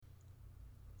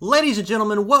Ladies and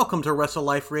gentlemen, welcome to Wrestle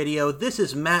Life Radio. This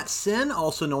is Matt Sin,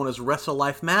 also known as Wrestle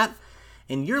Life Matt,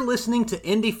 and you're listening to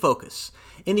Indie Focus.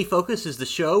 Indie Focus is the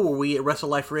show where we at Wrestle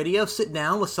Life Radio sit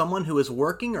down with someone who is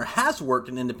working or has worked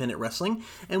in independent wrestling,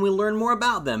 and we learn more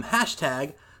about them.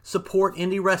 Hashtag support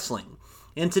indie wrestling.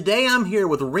 And today I'm here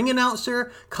with ring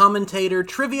announcer, commentator,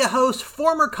 trivia host,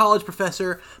 former college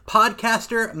professor,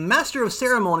 podcaster, master of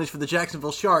ceremonies for the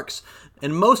Jacksonville Sharks,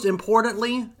 and most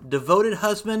importantly, devoted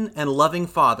husband and loving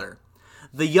father,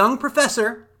 the young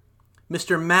professor,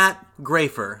 Mr. Matt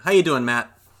Grafer. How you doing,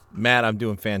 Matt? Matt, I'm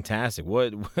doing fantastic.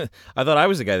 What I thought I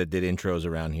was the guy that did intros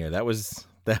around here. That was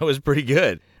pretty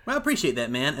good. Well, I appreciate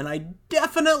that, man, and I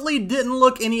definitely didn't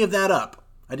look any of that up.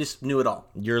 I just knew it all.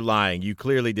 You're lying. You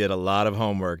clearly did a lot of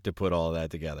homework to put all of that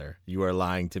together. You are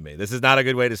lying to me. This is not a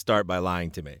good way to start by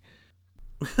lying to me.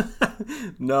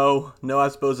 No, I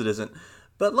suppose it isn't.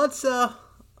 But let's,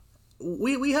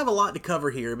 we have a lot to cover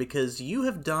here because you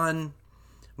have done,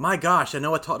 my gosh, I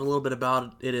know I talked a little bit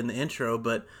about it in the intro,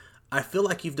 but I feel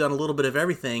like you've done a little bit of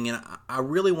everything, and I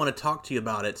really want to talk to you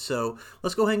about it. So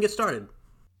let's go ahead and get started.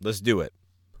 Let's do it.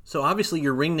 So obviously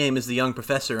your ring name is the Young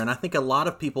Professor, and I think a lot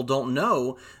of people don't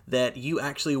know that you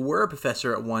actually were a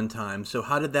professor at one time. So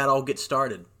how did that all get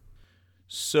started?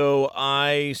 So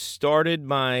I started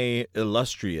my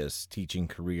illustrious teaching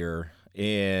career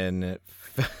in,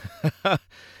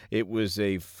 it was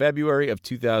a February of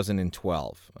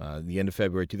 2012, the end of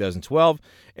February 2012,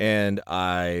 and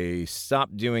I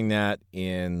stopped doing that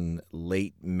in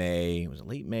late May. Was it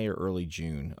late May or early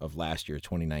June of last year,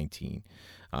 2019?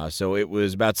 So it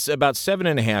was about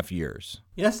 7.5 years.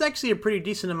 Yeah, that's actually a pretty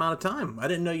decent amount of time. I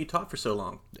didn't know you taught for so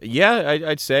long. Yeah,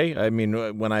 I'd say. I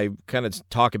mean, when I kind of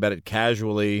talk about it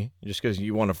casually, just because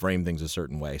you want to frame things a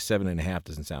certain way, 7.5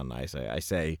 doesn't sound nice. I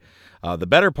say the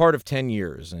better part of 10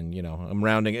 years, and I'm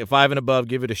rounding it 5 and above.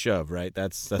 Give it a shove, right?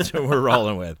 That's what we're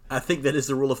rolling with. I think that is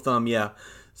the rule of thumb. Yeah.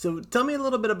 So tell me a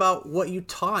little bit about what you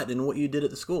taught and what you did at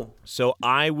the school. So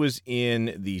I was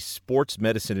in the sports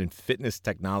medicine and fitness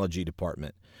technology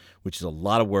department, which is a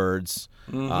lot of words,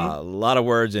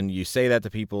 and you say that to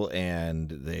people, and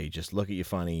they just look at you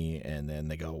funny, and then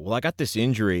they go, "Well, I got this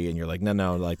injury," and you're like,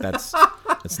 "No, like that's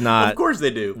not." Of course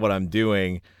they do. What I'm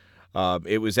doing.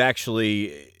 It was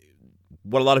actually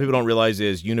what a lot of people don't realize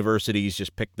is universities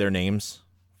just pick their names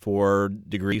for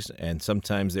degrees, and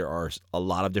sometimes there are a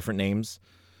lot of different names.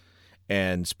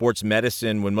 And sports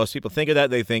medicine, when most people think of that,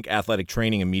 they think athletic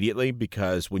training immediately,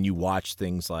 because when you watch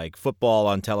things like football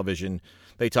on television,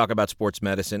 they talk about sports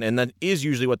medicine, and that is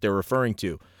usually what they're referring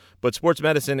to. But sports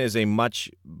medicine is a much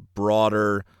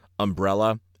broader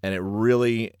umbrella, and it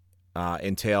really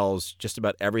entails just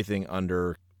about everything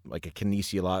under like a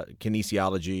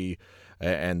kinesiology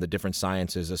and the different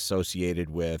sciences associated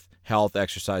with health,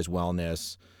 exercise,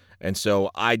 wellness. And so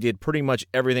I did pretty much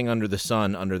everything under the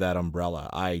sun under that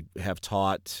umbrella. I have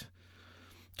taught,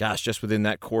 just within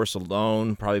that course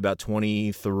alone, probably about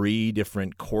 23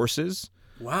 different courses.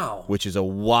 Wow. Which is a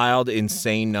wild,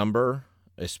 insane number,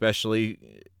 especially,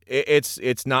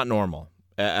 it's not normal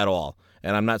at all.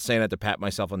 And I'm not saying that to pat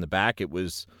myself on the back. That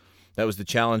was the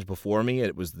challenge before me.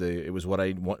 It was what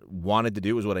I wanted to do.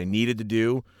 It was what I needed to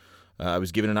do. I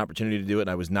was given an opportunity to do it, and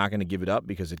I was not going to give it up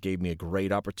because it gave me a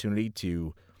great opportunity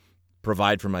to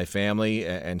provide for my family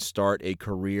and start a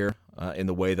career in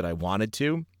the way that I wanted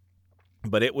to.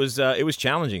 But it was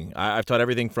challenging. I've taught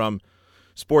everything from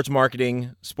sports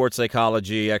marketing, sports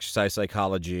psychology, exercise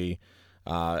psychology,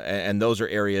 and those are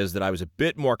areas that I was a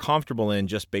bit more comfortable in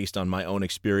just based on my own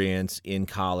experience in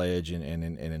college and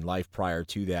in life prior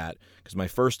to that. Because my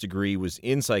first degree was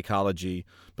in psychology,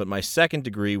 but my second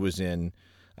degree was in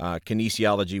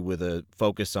kinesiology with a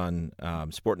focus on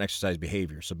sport and exercise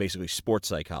behavior, so basically sports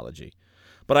psychology.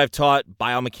 But I've taught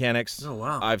biomechanics. Oh,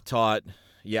 wow. I've taught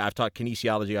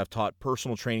kinesiology. I've taught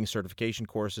personal training certification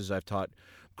courses. I've taught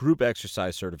group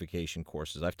exercise certification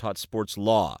courses. I've taught sports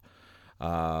law.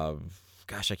 I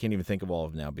can't even think of all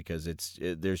of them now because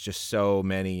there's just so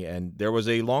many. And there was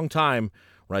a long time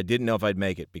where I didn't know if I'd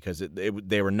make it because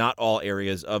they were not all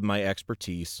areas of my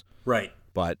expertise. Right.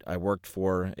 But I worked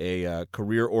for a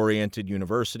career-oriented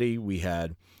university. We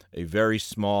had a very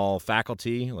small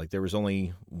faculty. Like there was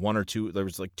only one or two. There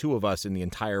was like two of us in the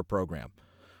entire program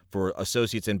for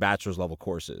associates and bachelor's level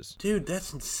courses. Dude,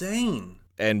 that's insane.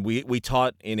 And we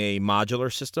taught in a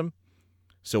modular system.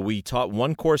 So we taught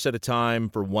one course at a time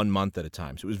for 1 month at a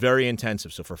time. So it was very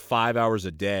intensive. So for 5 hours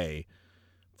a day,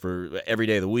 for every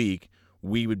day of the week,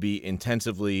 we would be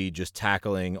intensively just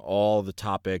tackling all the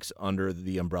topics under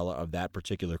the umbrella of that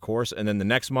particular course. And then the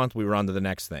next month, we were on to the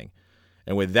next thing.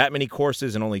 And with that many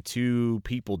courses and only 2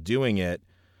 people doing it,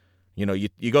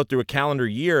 You go through a calendar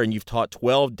year and you've taught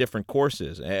 12 different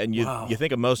courses. And Wow. you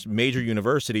think of most major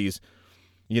universities,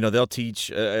 they'll teach,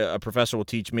 a professor will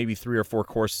teach maybe 3 or 4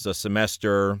 courses a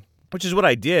semester, which is what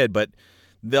I did, but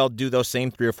they'll do those same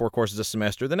 3 or 4 courses a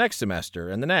semester the next semester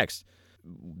and the next.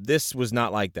 This was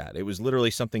not like that. It was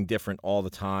literally something different all the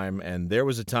time. And there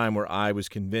was a time where I was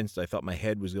convinced, I thought my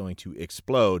head was going to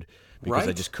explode because I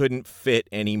Right. just couldn't fit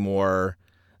any more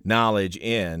knowledge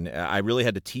in. I really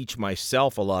had to teach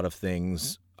myself a lot of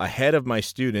things ahead of my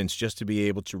students just to be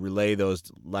able to relay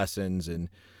those lessons. And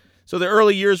so the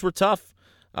early years were tough,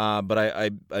 but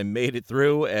I made it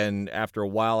through. And after a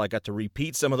while, I got to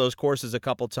repeat some of those courses a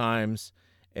couple times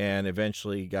and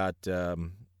eventually got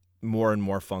more and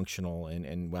more functional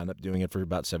and wound up doing it for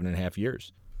about 7.5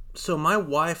 years. So my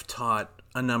wife taught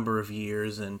a number of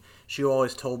years, and she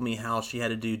always told me how she had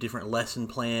to do different lesson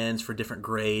plans for different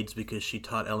grades because she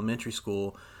taught elementary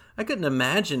school. I couldn't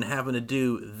imagine having to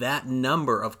do that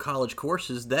number of college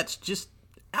courses. That's just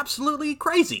absolutely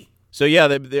crazy. So yeah,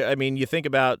 you think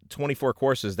about 24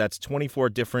 courses. That's 24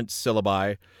 different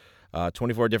syllabi,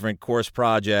 24 different course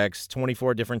projects,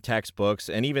 24 different textbooks,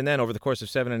 and even then, over the course of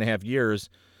 7.5 years,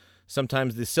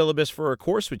 sometimes the syllabus for a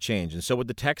course would change, and so would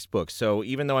the textbooks. So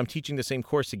even though I'm teaching the same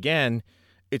course again,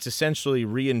 it's essentially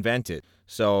reinvented.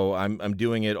 So I'm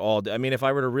doing it all. I mean,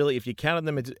 if you counted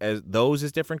them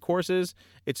as different courses,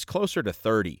 it's closer to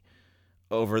 30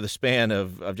 over the span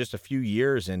of just a few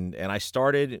years. And I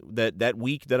started that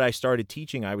week that I started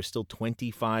teaching, I was still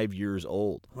 25 years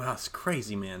old. Wow, it's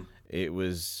crazy, man. It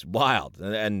was wild.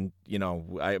 And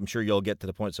I'm sure you'll get to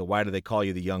the point. So why do they call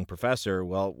you the young professor?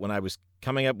 Well, when I was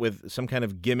coming up with some kind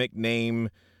of gimmick name,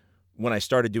 when I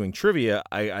started doing trivia,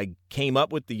 I came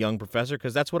up with the young professor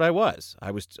because that's what I was.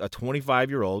 I was a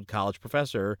 25-year-old college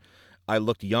professor. I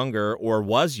looked younger or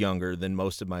was younger than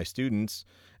most of my students.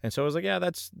 And so I was like, yeah,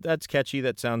 that's catchy.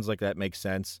 That sounds like that makes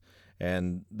sense.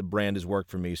 And the brand has worked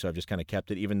for me. So I've just kind of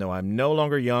kept it, even though I'm no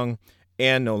longer young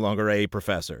and no longer a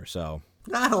professor. So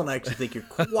I don't actually think you're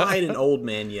quite an old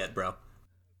man yet, bro.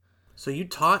 So you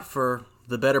taught for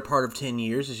the better part of 10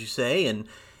 years, as you say, and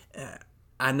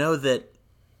I know that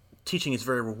teaching is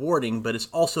very rewarding, but it's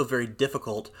also very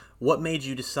difficult. What made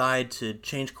you decide to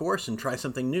change course and try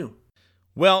something new?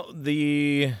 Well,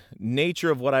 the nature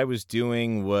of what I was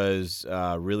doing was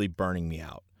really burning me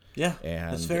out. Yeah,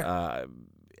 And that's fair.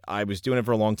 I was doing it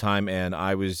for a long time, and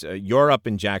I was you're up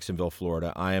in Jacksonville,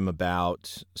 Florida. I am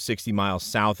about 60 miles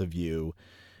south of you.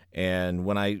 And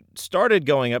when I started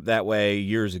going up that way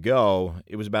years ago,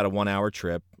 it was about a 1-hour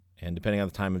trip. And depending on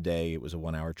the time of day, it was a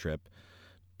 1-hour trip.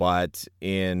 But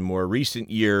in more recent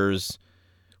years,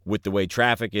 with the way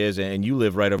traffic is, and you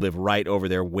live right over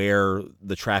there where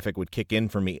the traffic would kick in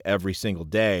for me every single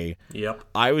day, Yep.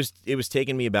 it was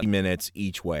taking me about minutes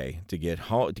each way to get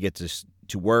home, to get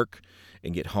to work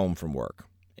and get home from work.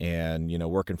 And,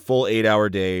 working full 8-hour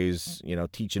days,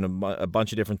 teaching a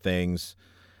bunch of different things,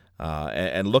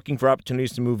 and looking for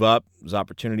opportunities to move up. Those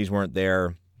opportunities weren't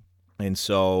there. And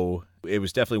so it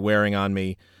was definitely wearing on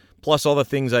me. Plus all the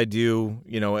things I do,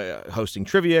 hosting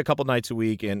trivia a couple nights a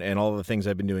week and all the things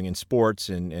I've been doing in sports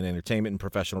and entertainment and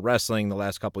professional wrestling the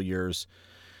last couple of years.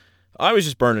 I was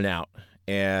just burning out,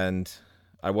 and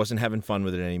I wasn't having fun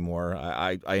with it anymore.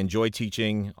 I enjoy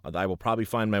teaching. I will probably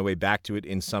find my way back to it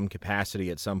in some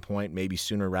capacity at some point, maybe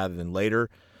sooner rather than later.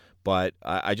 But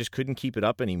I just couldn't keep it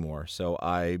up anymore. So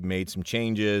I made some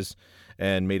changes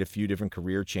and made a few different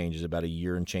career changes about a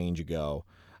year and change ago.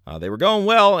 They were going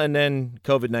well, and then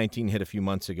COVID-19 hit a few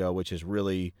months ago, which has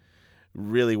really,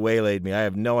 really waylaid me. I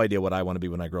have no idea what I want to be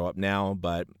when I grow up now,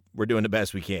 but we're doing the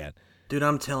best we can. Dude,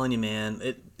 I'm telling you,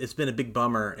 man, it's been a big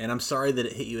bummer, and I'm sorry that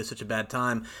it hit you at such a bad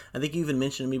time. I think you even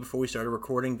mentioned to me before we started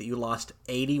recording that you lost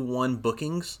 81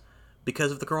 bookings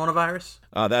because of the coronavirus.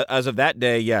 That as of that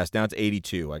day, yes. Now it's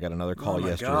 82. I got another call Oh my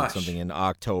yesterday. gosh. Something in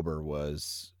October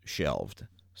was shelved.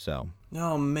 So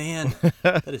Oh, man.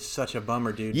 That is such a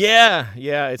bummer, dude. yeah,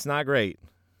 it's not great.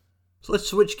 So let's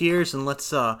switch gears and let's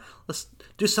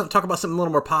do talk about something a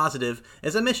little more positive.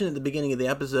 As I mentioned at the beginning of the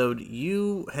episode,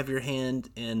 you have your hand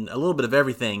in a little bit of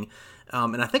everything,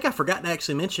 and I think I forgot to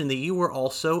actually mention that you were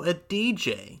also a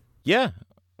DJ. Yeah,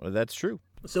 well, that's true.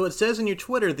 So it says in your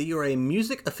Twitter that you're a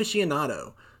music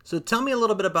aficionado. So tell me a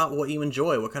little bit about what you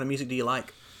enjoy. What kind of music do you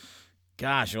like?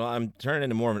 Gosh, well, I'm turning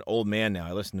into more of an old man now.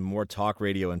 I listen to more talk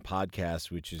radio and podcasts,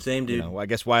 which is Same, dude. I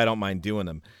guess why I don't mind doing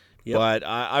them. Yep. But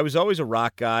I was always a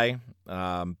rock guy.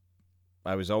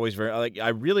 I was always I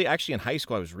really actually in high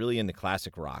school I was really into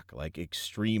classic rock, like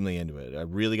extremely into it. I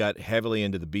really got heavily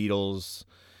into the Beatles,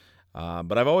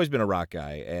 but I've always been a rock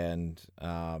guy, and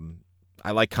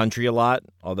I like country a lot.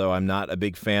 Although I'm not a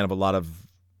big fan of a lot of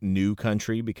new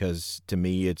country because to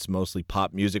me it's mostly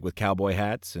pop music with cowboy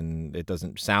hats, and it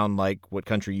doesn't sound like what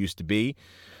country used to be.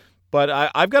 But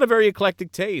I've got a very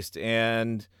eclectic taste,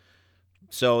 and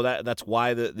so that's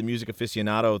why the music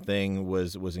aficionado thing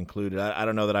was included. I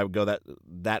don't know that I would go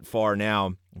that far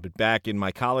now, but back in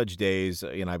my college days,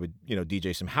 I would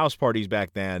DJ some house parties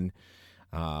back then,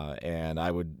 and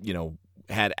I would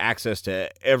had access to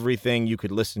everything you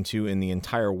could listen to in the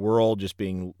entire world, just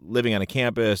living on a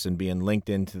campus and being linked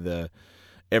into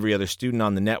every other student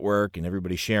on the network and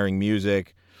everybody sharing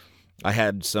music. I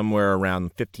had somewhere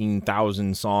around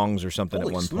 15,000 songs or something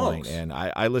Holy at one smokes. point, and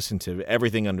I listened to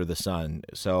everything under the sun.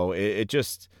 So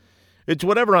it's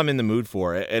whatever I'm in the mood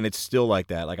for, and it's still like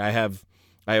that. Like I have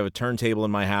a turntable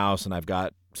in my house, and I've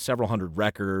got several hundred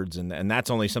records, and that's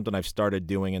only something I've started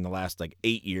doing in the last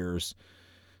 8 years.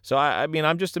 So I mean,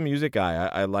 I'm just a music guy.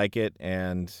 I like it,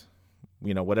 and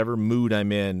whatever mood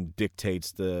I'm in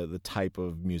dictates the type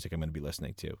of music I'm going to be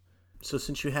listening to. So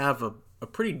since you have a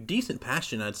pretty decent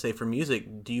passion, I'd say, for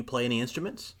music, do you play any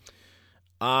instruments?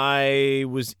 I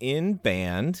was in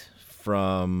band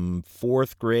from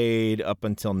 4th grade up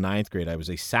until 9th grade. I was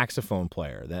a saxophone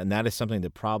player, and that is something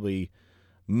that probably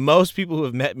most people who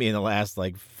have met me in the last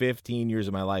 15 years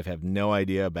of my life have no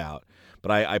idea about. But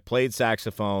I played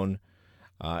saxophone.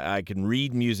 I can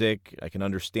read music. I can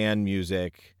understand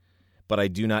music, but I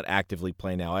do not actively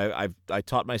play now. I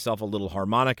taught myself a little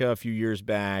harmonica a few years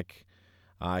back.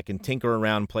 I can tinker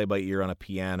around, play by ear on a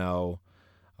piano,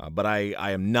 but I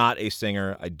am not a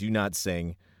singer. I do not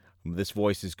sing. This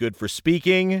voice is good for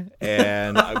speaking,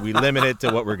 and we limit it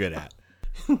to what we're good at.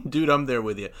 Dude, I'm there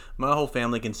with you. My whole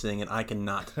family can sing, and I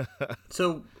cannot.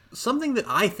 So something that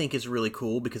I think is really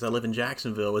cool, because I live in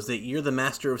Jacksonville, is that you're the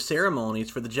master of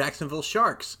ceremonies for the Jacksonville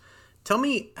Sharks. Tell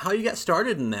me how you got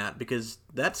started in that, because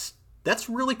that's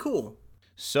really cool.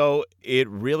 So it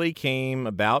really came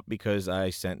about because I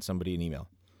sent somebody an email.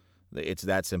 It's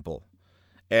that simple.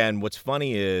 And what's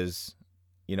funny is,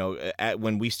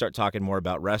 when we start talking more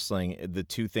about wrestling, the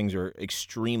two things are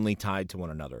extremely tied to one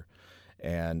another.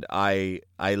 And I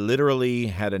literally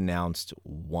had announced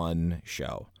one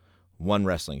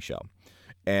wrestling show.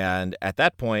 And at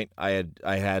that point, I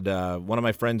had one of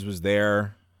my friends was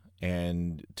there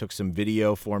and took some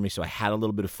video for me. So I had a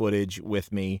little bit of footage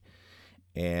with me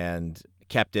and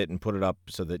kept it and put it up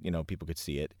so that, people could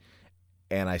see it.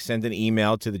 And I sent an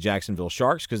email to the Jacksonville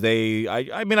Sharks because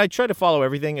I try to follow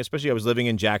everything, especially I was living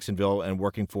in Jacksonville and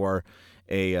working for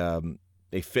a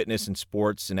fitness and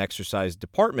sports and exercise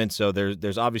department. So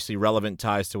there's obviously relevant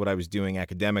ties to what I was doing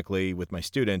academically with my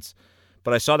students.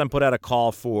 But I saw them put out a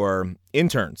call for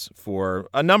interns for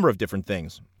a number of different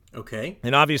things. Okay.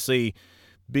 And obviously,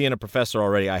 being a professor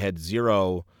already, I had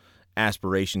zero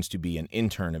aspirations to be an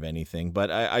intern of anything,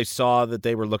 but I saw that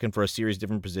they were looking for a series of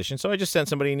different positions. So I just sent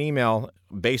somebody an email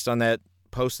based on that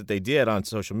post that they did on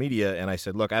social media. And I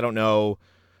said, look, I don't know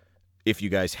if you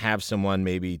guys have someone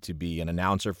maybe to be an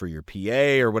announcer for your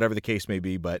PA or whatever the case may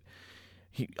be, but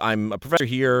I'm a professor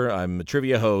here. I'm a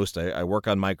trivia host. I work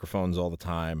on microphones all the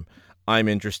time. I'm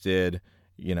interested,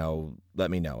 let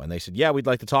me know. And they said, yeah, we'd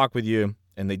like to talk with you.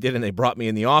 And they did, and they brought me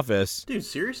in the office. Dude,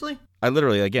 seriously? I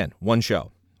literally, again, one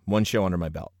show under my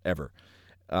belt ever.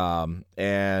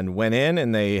 And went in,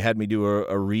 and they had me do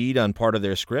a read on part of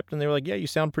their script, and they were like, yeah, you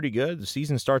sound pretty good. The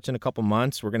season starts in a couple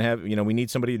months. We're going to have, we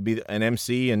need somebody to be an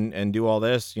MC and do all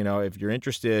this. If you're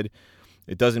interested,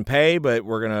 it doesn't pay, but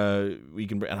we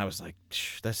can, and I was like,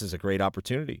 this is a great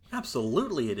opportunity.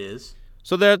 Absolutely it is.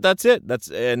 So that's it.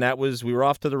 We were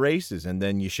off to the races, and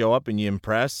then you show up and you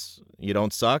impress, you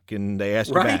don't suck, and they ask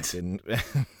you back. And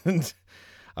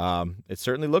it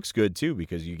certainly looks good too,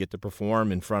 because you get to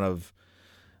perform in front of,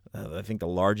 I think the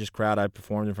largest crowd I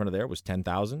performed in front of there was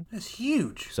 10,000. That's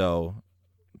huge. So,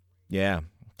 yeah,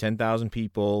 10,000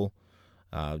 people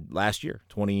last year,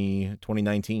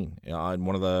 2019, on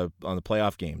the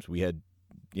playoff games. We had,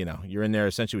 you're in there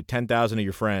essentially with 10,000 of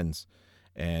your friends.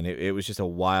 And it was just a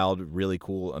wild, really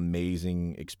cool,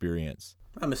 amazing experience.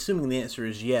 I'm assuming the answer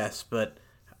is yes, but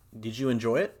did you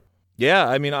enjoy it? Yeah,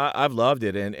 I've loved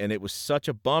it, and it was such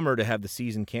a bummer to have the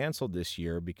season canceled this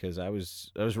year because I was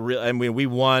really. We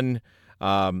won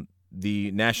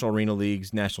the National Arena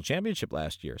League's national championship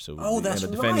last year, so that's the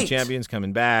defending right. champions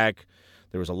coming back.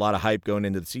 There was a lot of hype going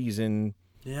into the season.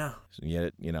 Yeah. So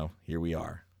yet, here we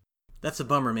are. That's a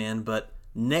bummer, man. But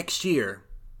next year,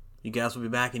 you guys will be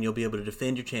back and you'll be able to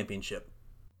defend your championship.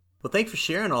 Well, thanks for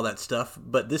sharing all that stuff,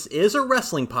 but this is a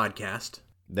wrestling podcast.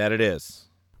 That it is.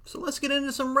 So let's get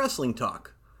into some wrestling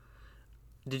talk.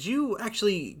 Did you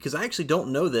actually, because I actually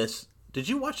don't know this, did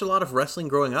you watch a lot of wrestling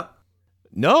growing up?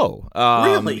 No.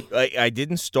 Really? I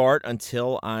didn't start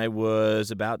until I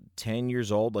was about 10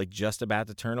 years old, like just about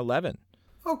to turn 11.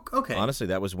 Oh, okay. Honestly,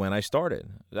 that was when I started.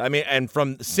 I mean, and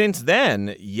since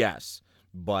then, yes.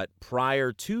 But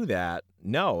prior to that,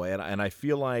 no. And I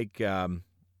feel like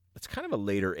it's kind of a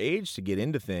later age to get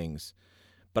into things.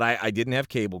 But I didn't have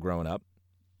cable growing up.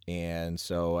 And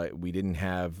so we didn't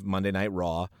have Monday Night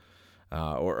Raw.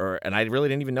 And I really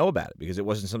didn't even know about it because it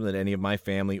wasn't something that any of my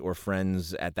family or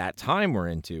friends at that time were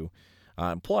into.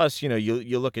 Plus,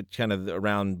 you look at kind of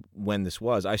around when this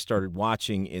was. I started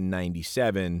watching in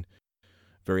 '97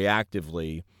 very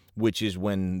actively, which is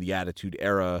when the Attitude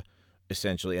Era,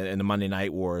 essentially, and the Monday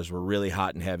Night Wars were really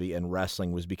hot and heavy, and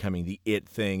wrestling was becoming the it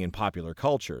thing in popular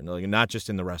culture. Not just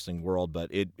in the wrestling world, but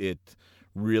it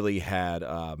really had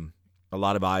a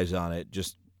lot of eyes on it,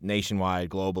 just nationwide,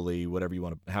 globally,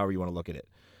 however you want to look at it.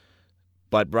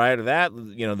 But prior to that,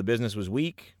 the business was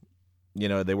weak.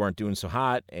 They weren't doing so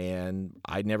hot, and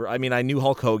I knew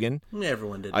Hulk Hogan.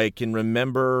 Everyone did. I can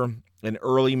remember an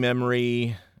early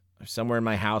memory somewhere in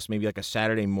my house, maybe like a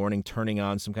Saturday morning, turning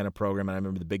on some kind of program, and I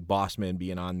remember the Big Boss Man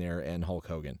being on there and Hulk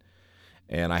Hogan.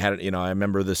 And I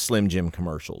remember the Slim Jim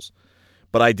commercials.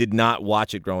 But I did not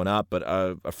watch it growing up. But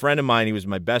a friend of mine, he was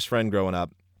my best friend growing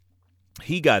up,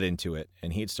 he got into it,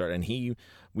 and he'd start, and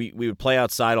we would play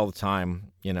outside all the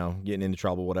time, getting into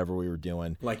trouble, whatever we were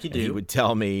doing. Like you do. And he would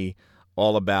tell me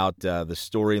all about the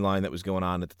storyline that was going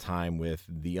on at the time with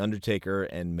The Undertaker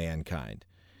and Mankind.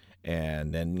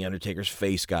 And then The Undertaker's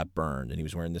face got burned, and he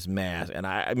was wearing this mask. And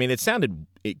I mean, it sounded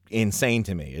insane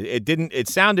to me. It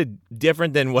sounded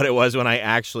different than what it was when I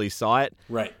actually saw it.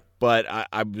 Right. But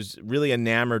I was really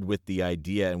enamored with the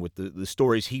idea and with the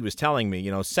stories he was telling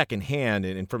me, secondhand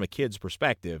and from a kid's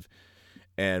perspective.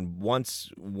 And once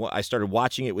I started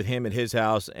watching it with him at his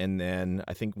house, and then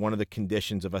I think one of the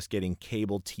conditions of us getting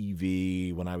cable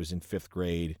TV when I was in 5th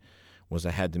grade was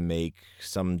I had to make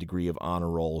some degree of honor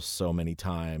rolls so many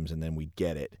times, and then we'd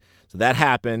get it. So that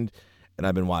happened, and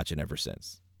I've been watching ever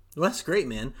since. Well, that's great,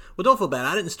 man. Well, don't feel bad.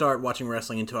 I didn't start watching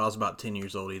wrestling until I was about 10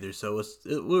 years old either, so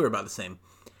we were about the same.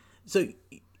 So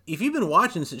if you've been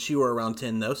watching since you were around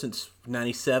 10, though, since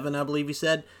 97, I believe you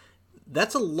said,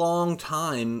 that's a long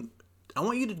time. I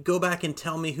want you to go back and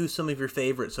tell me who some of your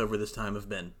favorites over this time have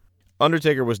been.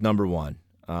 Undertaker was number one,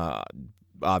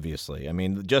 obviously. I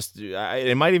mean,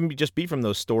 it might even just be from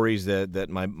those stories that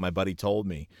my buddy told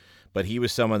me. But he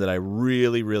was someone that I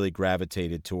really, really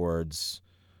gravitated towards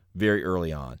very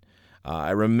early on. I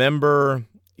remember,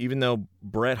 even though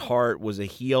Bret Hart was a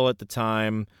heel at the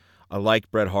time, I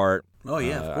liked Bret Hart. Oh,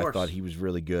 yeah, of course. I thought he was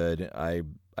really good. I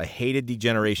hated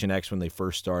Degeneration X when they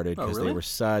first started because they were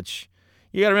such...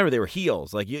 You got to remember, they were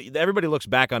heels. Like everybody looks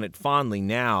back on it fondly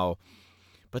now,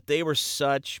 but they were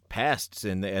such pests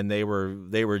and they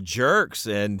were jerks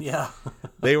and yeah.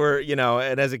 They were,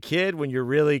 and as a kid when you're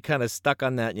really kind of stuck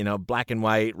on that, black and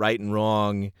white, right and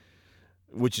wrong,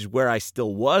 which is where I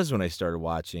still was when I started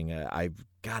watching. I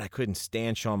couldn't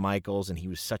stand Shawn Michaels, and he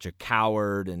was such a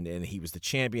coward, and he was the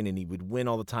champion, and he would win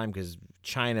all the time because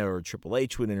China or Triple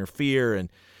H would interfere,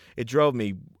 and it drove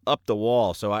me up the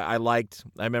wall. So I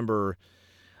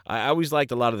always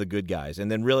liked a lot of the good guys.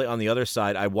 And then really on the other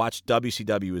side, I watched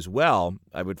WCW as well.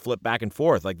 I would flip back and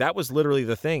forth. Like that was literally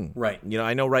the thing. Right.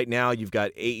 I know right now you've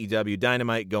got AEW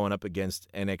Dynamite going up against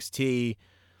NXT.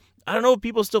 I don't know if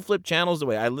people still flip channels the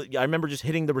way. I remember just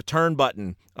hitting the return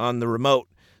button on the remote.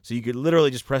 So you could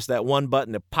literally just press that one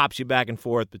button that pops you back and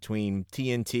forth between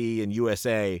TNT and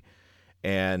USA.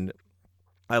 And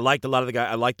I liked a lot of the guys.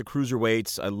 I liked the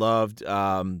cruiserweights. I loved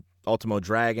Ultimo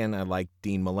Dragon. I liked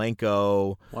Dean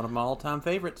Malenko. One of my all-time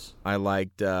favorites. I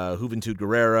liked Juventud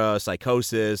Guerrera,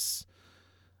 Psychosis.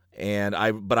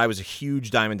 But I was a huge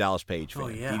Diamond Dallas Page fan. Oh,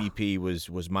 yeah. DDP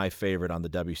was my favorite on the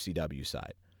WCW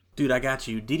side. Dude, I got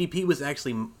you. DDP was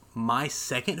actually my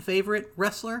second favorite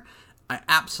wrestler. I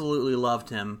absolutely loved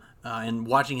him, and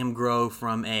watching him grow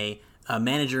from a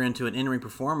manager into an in-ring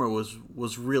performer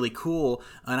was really cool.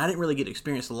 And I didn't really get to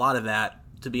experience a lot of that,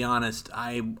 to be honest.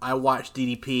 I watched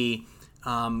DDP.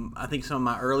 I think some of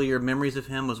my earlier memories of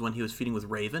him was when he was feuding with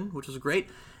Raven, which was great.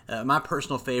 My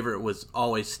personal favorite was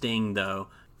always Sting, though.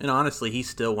 And honestly, he's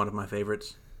still one of my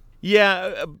favorites.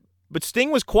 Yeah, but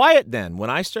Sting was quiet then. When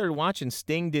I started watching,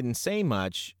 Sting didn't say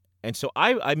much. And so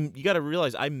you got to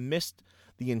realize I missed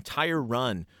the entire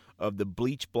run of the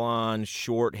bleach blonde,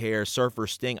 short hair, surfer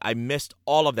Sting. I missed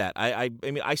all of that. I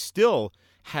mean, I still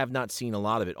have not seen a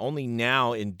lot of it. Only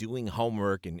now in doing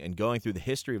homework and going through the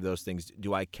history of those things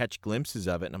do I catch glimpses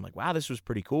of it. And I'm like, wow, this was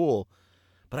pretty cool.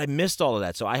 But I missed all of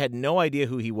that, so I had no idea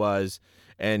who he was,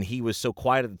 and he was so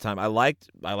quiet at the time. I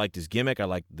liked his gimmick, I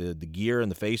liked the gear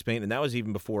and the face paint, and that was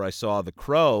even before I saw The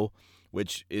Crow,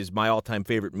 which is my all-time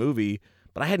favorite movie,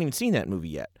 but I hadn't even seen that movie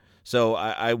yet. So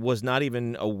I was not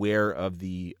even aware of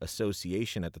the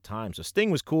association at the time. So Sting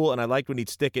was cool, and I liked when he'd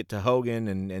stick it to Hogan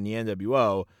and the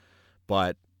NWO,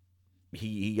 but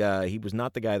he was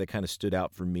not the guy that kind of stood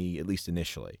out for me, at least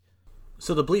initially.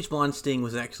 So the Bleach Blonde Sting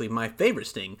was actually my favorite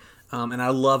Sting, and I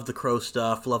love the Crow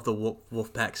stuff, love the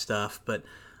Wolfpack stuff, but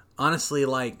honestly,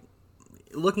 like,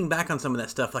 looking back on some of that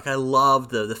stuff, like, I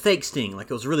loved the fake Sting. Like,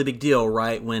 it was a really big deal,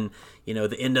 right, when, the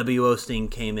NWO Sting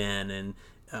came in, and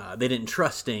they didn't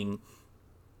trust Sting.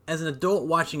 As an adult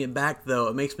watching it back, though,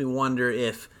 it makes me wonder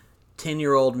if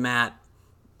 10-year-old Matt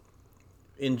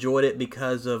enjoyed it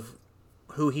because of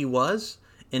who he was,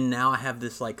 and now I have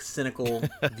this, like, cynical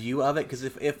view of it. Because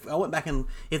if I went back and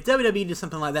if WWE did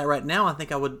something like that right now, I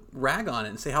think I would rag on it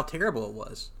and say how terrible it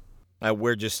was.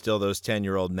 We're just still those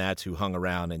 10-year-old Mats who hung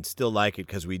around and still like it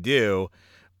because we do,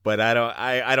 but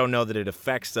I don't know that it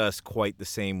affects us quite the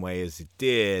same way as it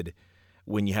did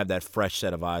when you have that fresh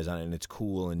set of eyes on it and it's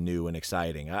cool and new and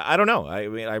exciting. I don't know. I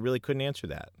mean, I really couldn't answer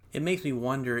that. It makes me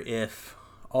wonder if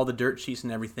all the dirt sheets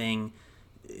and everything,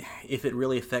 if it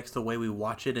really affects the way we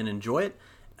watch it and enjoy it,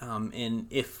 and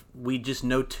if we just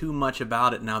know too much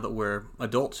about it now that we're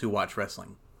adults who watch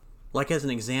wrestling. Like, as an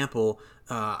example,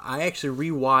 I actually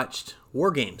rewatched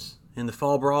War Games in the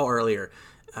Fall Brawl earlier,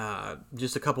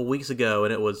 just a couple weeks ago,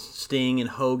 and it was Sting and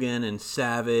Hogan and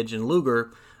Savage and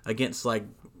Luger against, like,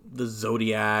 the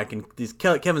Zodiac and these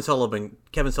Kevin Sullivan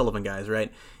guys,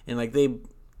 right? And, like, the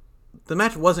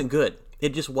match wasn't good. It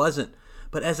just wasn't.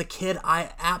 But as a kid,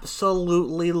 I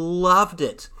absolutely loved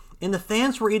it, and the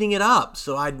fans were eating it up.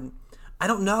 So I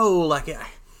don't know, like,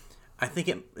 I think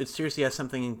it seriously has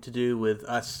something to do with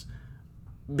us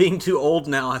being too old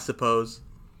now, I suppose.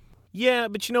 Yeah,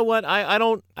 but you know what? I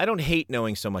don't hate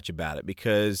knowing so much about it,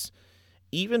 because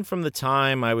even from the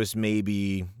time I was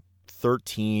maybe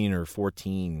 13 or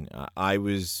 14,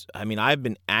 I've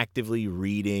been actively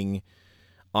reading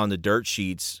on the dirt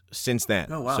sheets since then.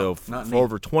 Oh, wow. So for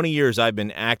over 20 years, I've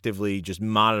been actively just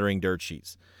monitoring dirt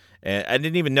sheets. And I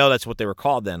didn't even know that's what they were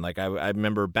called then. Like, I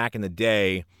remember back in the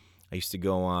day, I used to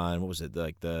go on, what was it,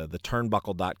 like the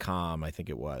turnbuckle.com, I think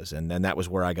it was. And then that was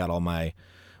where I got all my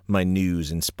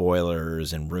news and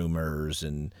spoilers and rumors.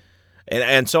 And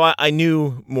so I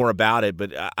knew more about it,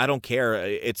 but I don't care.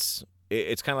 It's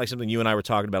kind of like something you and I were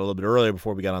talking about a little bit earlier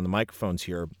before we got on the microphones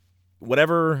here.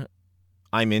 Whatever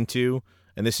I'm into,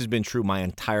 and this has been true my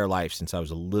entire life since I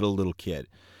was a little kid,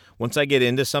 once I get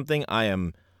into something, I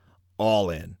am all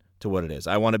in to what it is.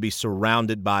 I want to be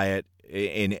surrounded by it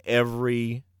in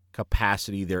every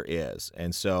capacity there is.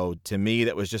 And so to me,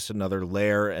 that was just another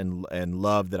layer and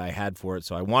love that I had for it.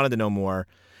 So I wanted to know more,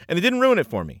 and it didn't ruin it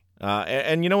for me.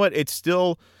 And you know what? It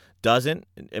still doesn't.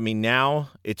 I mean, now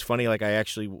it's funny, like,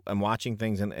 I'm watching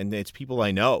things and it's people I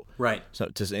know. Right. So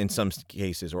in some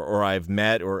cases, or I've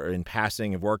met or in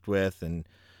passing have worked with, and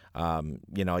I'm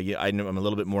a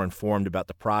little bit more informed about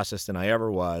the process than I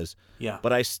ever was. Yeah.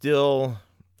 But I still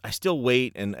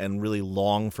wait and really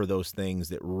long for those things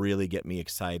that really get me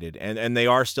excited. And they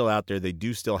are still out there. They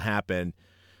do still happen.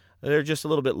 They're just a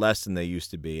little bit less than they used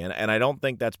to be. And I don't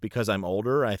think that's because I'm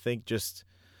older. I think just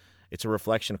it's a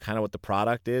reflection of kind of what the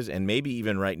product is, and maybe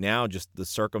even right now, just the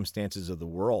circumstances of the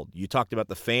world. You talked about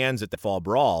the fans at the Fall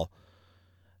Brawl.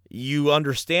 You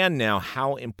understand now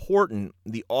how important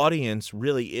the audience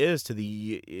really is to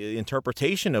the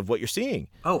interpretation of what you're seeing.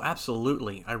 Oh,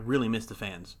 absolutely. I really miss the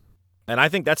fans. And I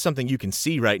think that's something you can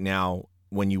see right now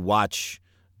when you watch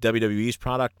WWE's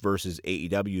product versus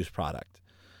AEW's product.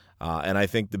 And I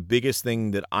think the biggest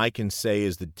thing that I can say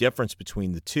is the difference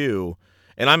between the two,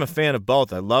 and I'm a fan of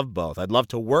both. I love both. I'd love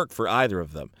to work for either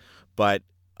of them. But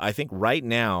I think right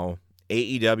now,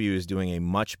 AEW is doing a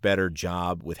much better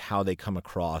job with how they come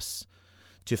across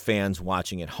to fans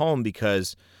watching at home,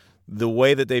 because the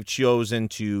way that they've chosen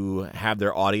to have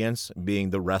their audience being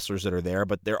the wrestlers that are there,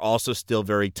 but they're also still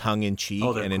very tongue-in-cheek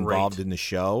and involved in the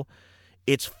show.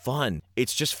 It's fun.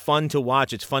 It's just fun to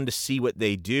watch. It's fun to see what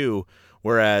they do.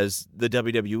 Whereas the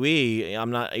WWE, I'm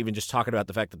not even just talking about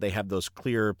the fact that they have those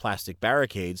clear plastic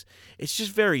barricades. It's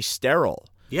just very sterile.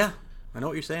 Yeah, I know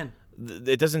what you're saying.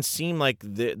 It doesn't seem like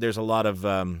there's a lot of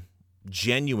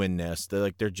genuineness.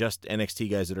 They're just NXT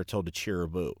guys that are told to cheer or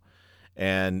boo.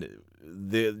 And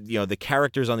the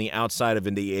characters on the outside of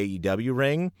the AEW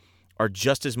ring are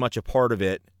just as much a part of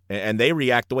it, and they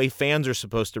react the way fans are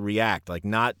supposed to react, like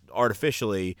not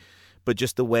artificially, but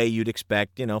just the way you'd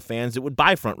expect, fans that would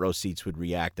buy front row seats would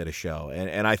react at a show.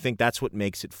 And I think that's what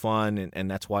makes it fun, and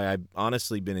that's why I've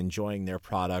honestly been enjoying their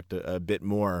product a bit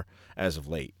more as of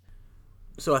late.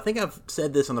 So I think I've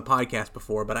said this on the podcast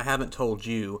before, but I haven't told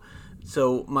you.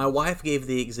 So my wife gave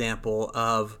the example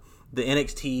of the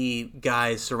NXT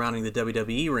guys surrounding the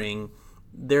WWE ring.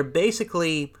 They're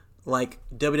basically like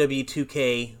WWE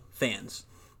 2K fans.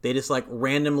 They just like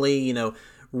randomly,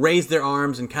 raise their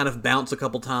arms and kind of bounce a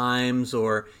couple times,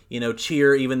 or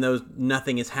cheer even though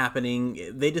nothing is happening.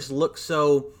 They just look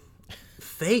so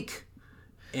fake,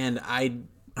 and I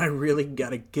really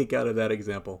got a kick out of that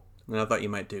example, and I thought you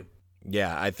might too.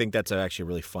 Yeah, I think that's actually a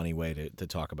really funny way to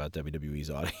talk about WWE's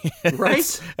audience,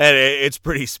 right? And it's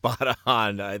pretty spot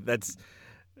on.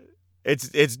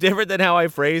 It's different than how I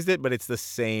phrased it, but it's the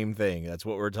same thing. That's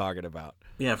what we're talking about.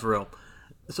 Yeah, for real.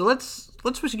 So let's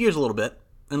switch gears a little bit,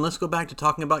 and let's go back to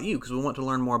talking about you, because we want to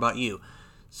learn more about you.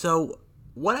 So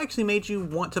what actually made you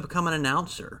want to become an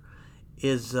announcer?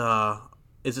 Is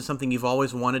it something you've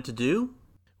always wanted to do?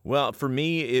 Well, for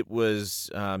me, it was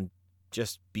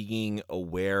just being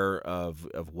aware of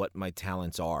what my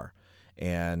talents are.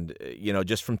 And,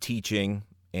 just from teaching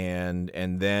and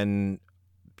then,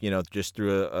 just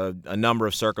through a number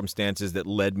of circumstances that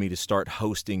led me to start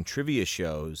hosting trivia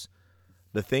shows,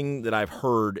 the thing that I've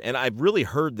heard, and I've really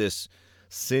heard this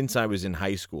since I was in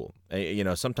high school.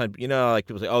 Sometimes, like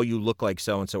people say, oh, you look like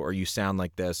so-and-so, or you sound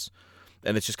like this.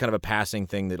 And it's just kind of a passing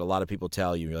thing that a lot of people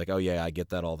tell you. You're like, oh, yeah, I get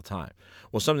that all the time.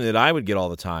 Well, something that I would get all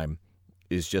the time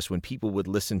is just when people would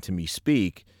listen to me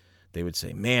speak, they would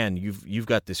say, man, you've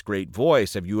got this great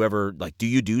voice. Have you ever, do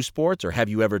you do sports, or have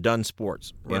you ever done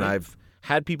sports? Right. And I've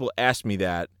had people ask me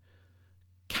that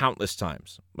countless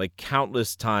times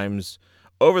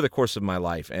over the course of my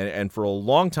life. And for a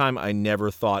long time, I never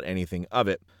thought anything of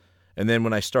it. And then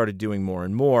when I started doing more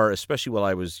and more, especially while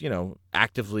I was,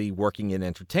 actively working in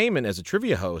entertainment as a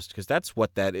trivia host, because that's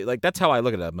what that is. That's how I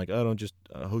look at it. I'm like, I don't just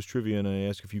host trivia and I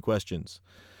ask a few questions.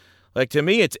 To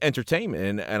me, it's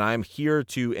entertainment, and I'm here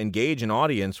to engage an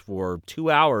audience for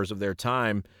 2 hours of their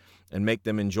time and make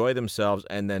them enjoy themselves,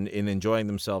 and then in enjoying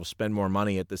themselves, spend more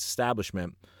money at this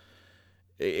establishment.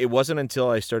 It wasn't until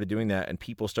I started doing that and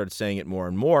people started saying it more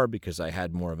and more because I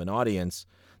had more of an audience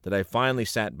that I finally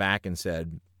sat back and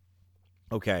said,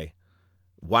 okay,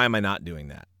 why am I not doing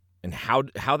that? And how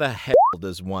the hell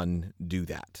does one do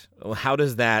that? How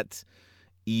does that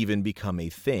even become a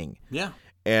thing? Yeah.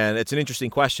 And it's an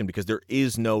interesting question because there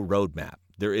is no roadmap.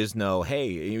 There is no, hey,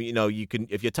 you can,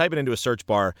 if you type it into a search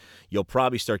bar, you'll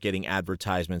probably start getting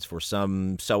advertisements for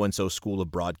some so-and-so school of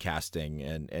broadcasting.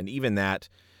 And even that,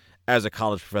 as a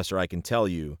college professor, I can tell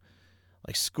you,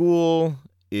 school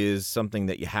is something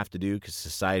that you have to do because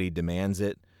society demands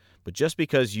it. But just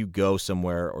because you go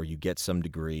somewhere or you get some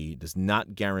degree does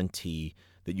not guarantee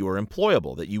that you are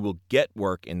employable, that you will get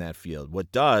work in that field.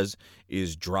 What does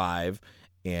is drive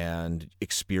and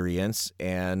experience,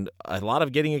 and a lot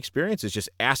of getting experience is just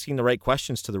asking the right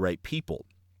questions to the right people.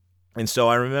 And so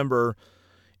I remember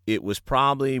it was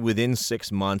probably within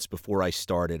 6 months before I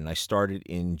started, and I started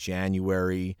in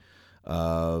January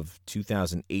of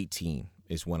 2018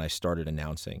 is when I started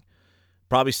announcing.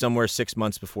 Probably somewhere 6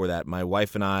 months before that, my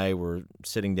wife and I were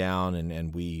sitting down,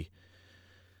 and we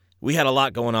had a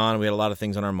lot going on. We had a lot of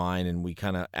things on our mind, and we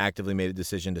kind of actively made a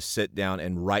decision to sit down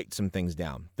and write some things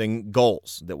down,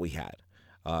 goals that we had,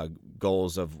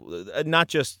 goals of not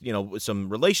just, some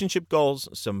relationship goals,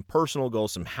 some personal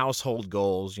goals, some household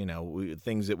goals,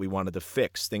 things that we wanted to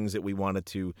fix, things that we wanted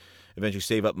to eventually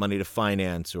save up money to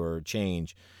finance or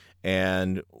change.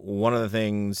 And one of the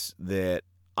things that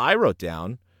I wrote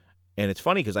down, and it's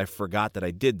funny because I forgot that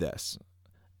I did this,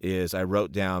 is I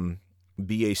wrote down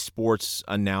be a sports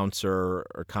announcer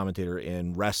or commentator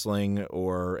in wrestling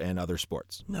or in other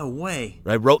sports. No way.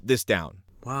 I wrote this down.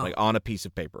 Wow. On a piece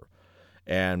of paper.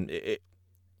 And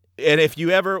if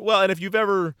you've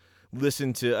ever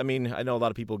listened to, I know a lot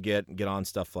of people get on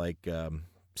stuff like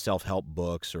self-help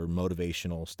books or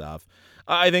motivational stuff.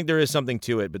 I think there is something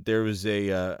to it, but there was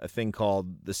a thing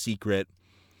called The Secret,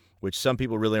 which some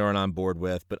people really aren't on board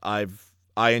with, but I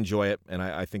enjoy it, and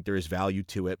I think there is value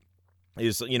to it.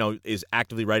 Is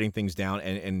actively writing things down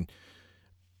and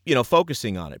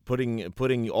focusing on it,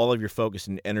 putting all of your focus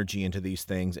and energy into these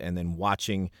things, and then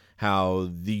watching how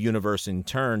the universe in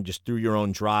turn, just through your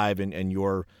own drive and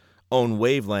your own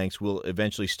wavelengths, will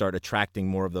eventually start attracting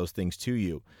more of those things to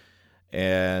you.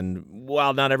 And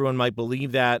while not everyone might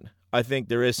believe that, I think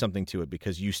there is something to it,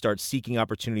 because you start seeking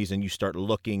opportunities and you start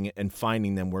looking and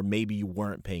finding them where maybe you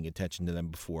weren't paying attention to them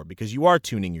before, because you are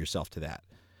tuning yourself to that.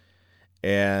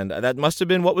 And that must have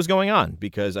been what was going on,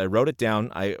 because I wrote it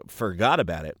down. I forgot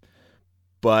about it.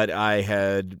 but I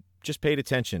had just paid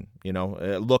attention,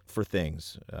 looked for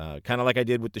things, kind of like I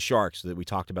did with the Sharks that we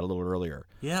talked about a little earlier.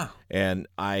 Yeah. And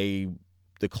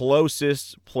the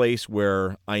closest place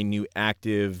where I knew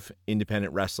active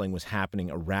independent wrestling was happening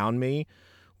around me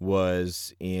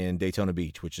was in Daytona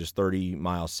Beach, which is 30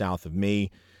 miles south of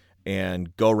me.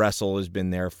 And Go Wrestle has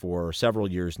been there for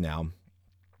several years now.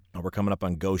 We're coming up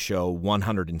on Go Show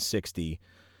 160.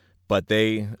 But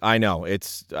I know,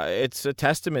 it's a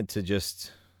testament to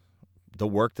just the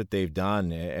work that they've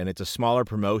done. And it's a smaller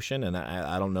promotion, and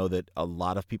I don't know that a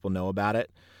lot of people know about it.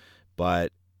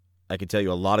 But I can tell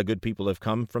you a lot of good people have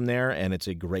come from there, and it's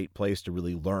a great place to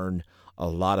really learn a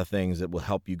lot of things that will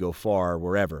help you go far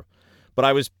wherever. But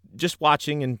I was just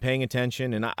watching and paying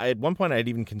attention, and at one point I'd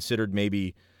even considered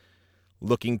maybe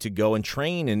looking to go and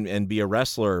train and be a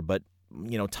wrestler. But,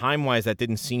 time-wise, that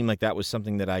didn't seem like that was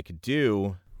something that I could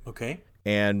do. Okay.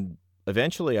 And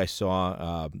eventually I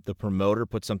saw the promoter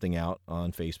put something out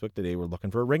on Facebook that they were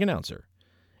looking for a ring announcer.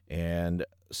 And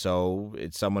so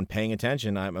it's someone paying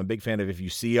attention. I'm a big fan of, if you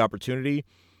see opportunity,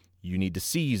 you need to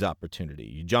seize opportunity.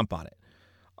 You jump on it.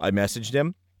 I messaged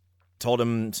him, told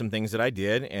him some things that I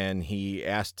did, and he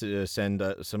asked to send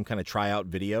some kind of tryout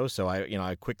video. So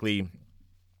I quickly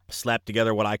slapped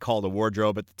together what I called a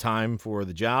wardrobe at the time for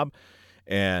the job,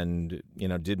 and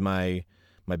did my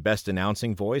best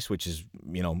announcing voice, which is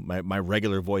my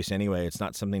regular voice anyway. It's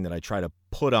not something that I try to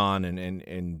put on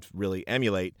and really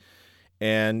emulate.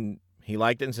 And he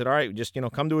liked it and said, all right, just,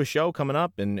 come to a show coming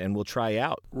up and we'll try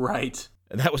out. Right.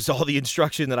 And that was all the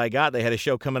instruction that I got. They had a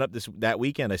show coming up that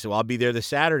weekend. I said, well, I'll be there this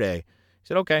Saturday. He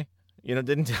said, okay.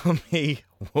 Didn't tell me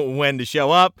when to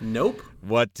show up. Nope.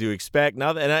 What to expect.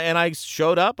 Nothing. And I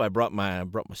showed up. I brought my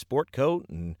sport coat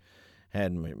and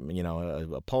had,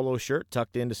 a polo shirt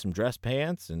tucked into some dress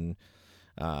pants, and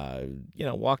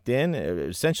walked in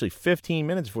essentially 15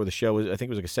 minutes before the show. I think it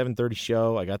was like a 7:30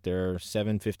 show. I got there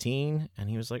 7:15, and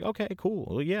he was like, okay, cool.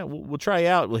 Well, yeah, we'll try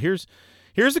out. Well, here's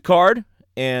the card,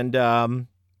 and,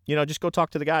 just go talk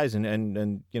to the guys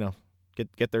and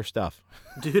get their stuff.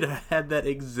 Dude, I had that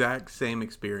exact same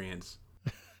experience.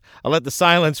 I let the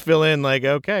silence fill in, like,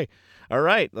 okay, all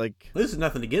right. Like, this is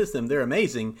nothing against them. They're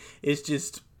amazing. It's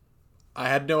just, I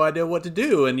had no idea what to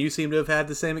do, and you seem to have had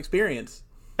the same experience.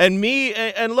 And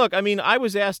look, I mean, I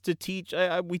was asked to teach.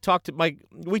 We talked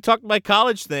my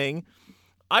college thing.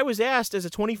 I was asked as a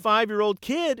 25-year-old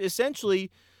kid,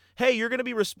 essentially, hey, you're going to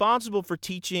be responsible for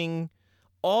teaching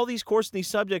all these courses and these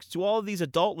subjects to all of these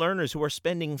adult learners who are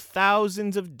spending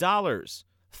thousands and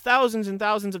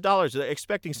thousands of dollars. They're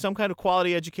expecting some kind of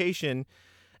quality education,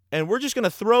 and we're just going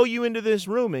to throw you into this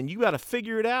room, and you got to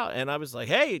figure it out. And I was like,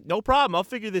 hey, no problem. I'll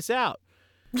figure this out.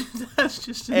 That's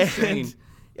just insane. And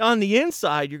on the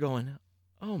inside, you're going,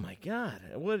 oh, my God,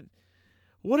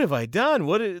 what have I done?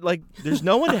 There's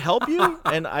no one to help you?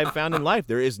 And I've found in life,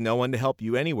 there is no one to help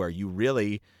you anywhere. You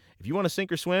really, if you want to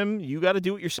sink or swim, you got to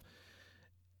do it yourself.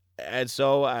 And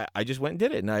so I just went and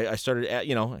did it. And I started,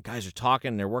 guys are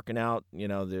talking, they're working out,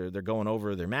 they're going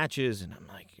over their matches. And I'm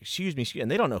like, excuse me.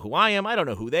 And they don't know who I am. I don't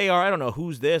know who they are. I don't know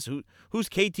who's this, who's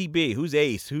KTB, who's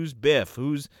Ace, who's Biff,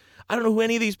 I don't know who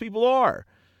any of these people are.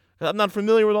 I'm not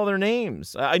familiar with all their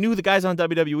names. I knew who the guys on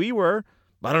WWE were,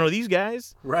 but I don't know these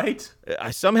guys. Right.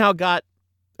 I somehow got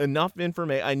enough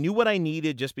information. I knew what I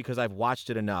needed just because I've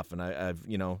watched it enough. And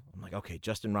I'm like, okay,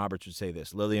 Justin Roberts would say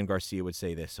this. Lillian Garcia would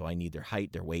say this. So I need their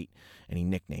height, their weight, any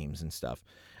nicknames and stuff.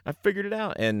 I figured it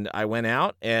out. And I went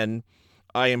out and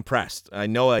I impressed. I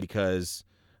know it because,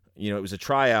 it was a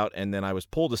tryout, and then I was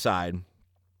pulled aside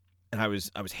and I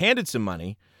was handed some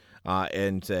money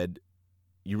and said,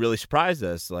 you really surprised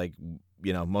us. Like,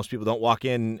 most people don't walk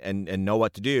in and know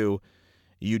what to do.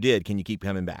 You did. Can you keep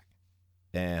coming back?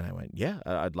 And I went, yeah,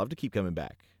 I'd love to keep coming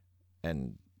back.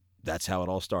 And that's how it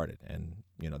all started. And,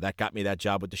 that got me that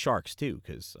job with the Sharks, too,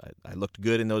 because I looked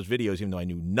good in those videos, even though I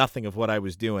knew nothing of what I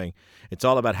was doing. It's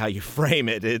all about how you frame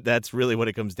it. That's really what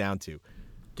it comes down to.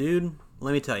 Dude,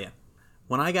 let me tell you.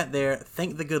 When I got there,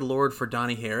 thank the good Lord for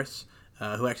Donnie Harris,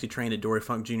 who actually trained at Dory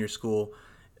Funk Junior School.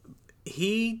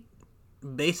 He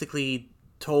basically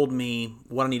told me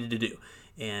what I needed to do.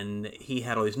 And he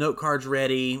had all these note cards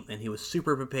ready, and he was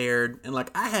super prepared. And,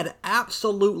 I had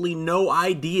absolutely no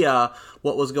idea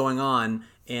what was going on.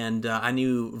 And I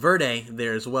knew Verde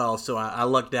there as well, so I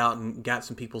lucked out and got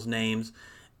some people's names.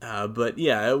 But,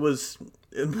 yeah, it was...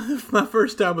 my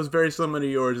first time was very similar to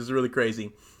yours. It's really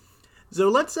crazy. So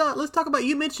let's talk about...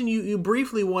 You mentioned you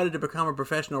briefly wanted to become a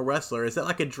professional wrestler. Is that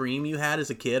like a dream you had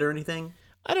as a kid or anything?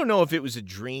 I don't know if it was a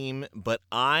dream, but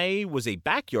I was a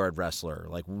backyard wrestler.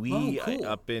 Like Cool.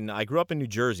 I grew up in New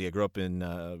Jersey. I grew up in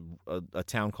a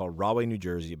town called Rahway, New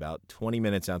Jersey, about 20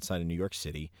 minutes outside of New York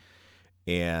City,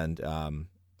 and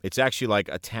it's actually like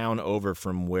a town over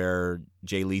from where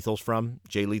Jay Lethal's from.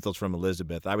 Jay Lethal's from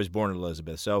Elizabeth. I was born in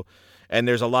Elizabeth, and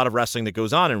there's a lot of wrestling that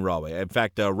goes on in Rahway. In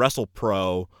fact, Wrestle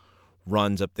Pro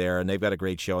runs up there, and they've got a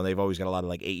great show, and they've always got a lot of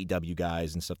like AEW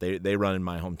guys and stuff. They run in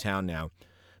my hometown now.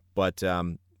 But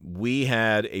we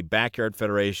had a backyard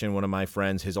federation. One of my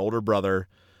friends, his older brother,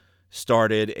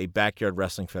 started a backyard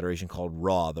wrestling federation called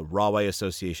RAW, the Rahway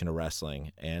Association of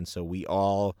Wrestling. And so we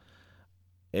all,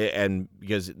 and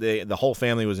because the whole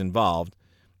family was involved,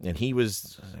 and he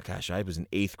was, gosh, I was in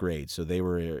 8th grade, so they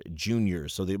were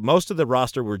juniors. So most of the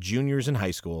roster were juniors in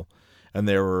high school, and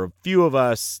there were a few of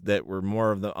us that were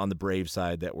more of on the brave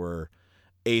side that were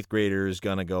 8th graders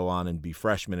going to go on and be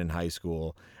freshmen in high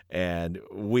school. And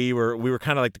we were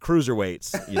kind of like the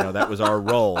cruiserweights, that was our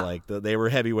role. Like they were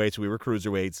heavyweights, we were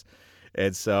cruiserweights,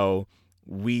 and so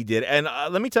we did. And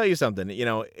let me tell you something.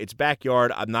 It's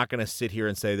backyard. I'm not going to sit here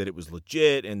and say that it was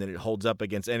legit and that it holds up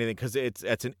against anything because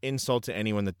that's an insult to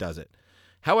anyone that does it.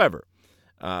 However,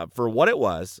 for what it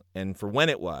was and for when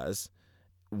it was,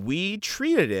 we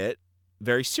treated it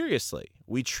very seriously.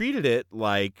 We treated it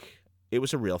like it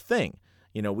was a real thing.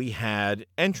 We had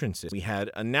entrances, we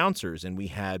had announcers, and we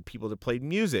had people that played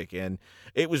music. And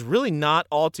it was really not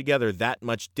altogether that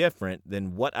much different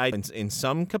than what I did in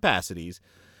some capacities,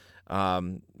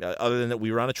 other than that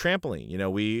we were on a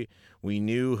trampoline. We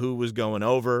knew who was going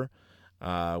over.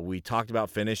 We talked about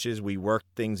finishes. We worked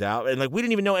things out. And we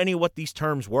didn't even know any of what these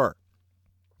terms were.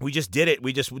 We just did it.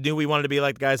 We just knew we wanted to be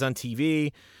like the guys on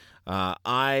TV.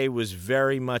 I was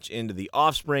very much into the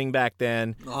Offspring back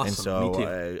then, Awesome. And so Me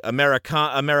too.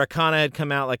 Americana had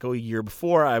come out like a year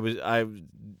before. I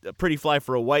Pretty Fly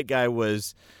for a White Guy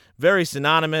was very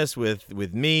synonymous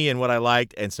with me and what I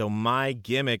liked, and so my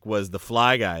gimmick was the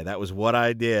fly guy. That was what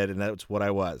I did, and that's what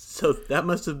I was. So that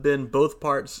must have been both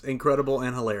parts incredible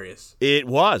and hilarious. It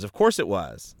was, of course, it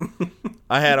was.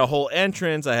 I had a whole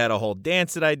entrance. I had a whole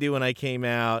dance that I do when I came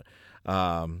out.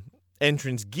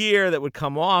 Entrance gear that would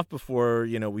come off before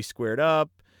we squared up,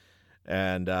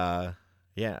 and there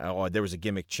was a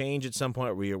gimmick change at some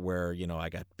point where I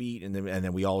got beat, and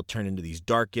then we all turned into these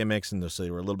dark gimmicks, and so they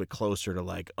were a little bit closer to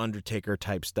like Undertaker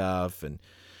type stuff, and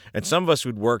some of us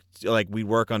would work we'd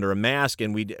work under a mask,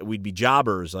 and we'd be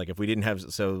jobbers, like if we didn't have,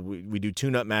 so we do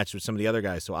tune-up matches with some of the other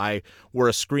guys. So I wore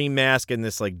a Scream mask and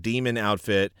this like demon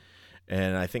outfit,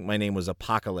 and I think my name was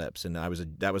Apocalypse, and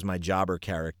that was my jobber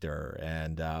character,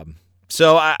 and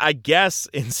so I guess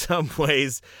in some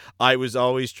ways I was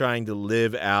always trying to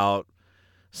live out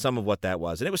some of what that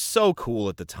was. And it was so cool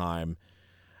at the time.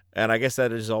 And I guess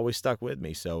that has always stuck with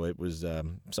me. So it was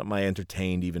something I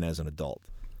entertained even as an adult.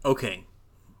 Okay.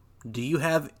 Do you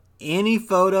have any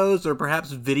photos or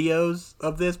perhaps videos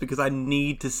of this? Because I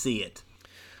need to see it.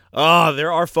 Oh,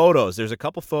 there are photos. There's a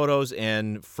couple photos,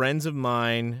 and friends of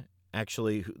mine,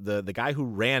 actually, the guy who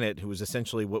ran it, who was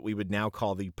essentially what we would now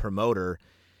call the promoter,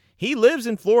 he lives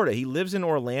in Florida. He lives in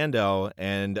Orlando,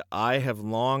 and I have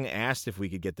long asked if we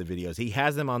could get the videos. He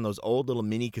has them on those old little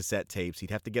mini cassette tapes.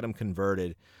 He'd have to get them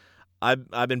converted.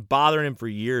 I've been bothering him for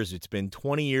years. It's been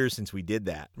 20 years since we did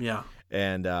that. Yeah.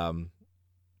 And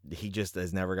he just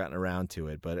has never gotten around to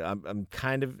it. But I'm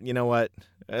kind of, you know what?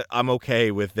 I'm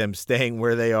okay with them staying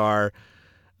where they are.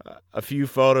 A few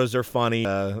photos are funny.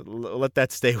 Let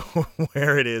that stay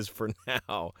where it is for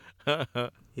now.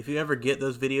 If you ever get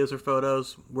those videos or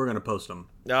photos, we're going to post them.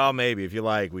 Oh, maybe. If you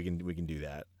like, we can do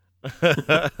that.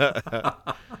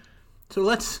 So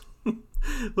let's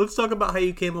talk about how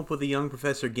you came up with the young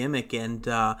professor gimmick. And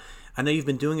I know you've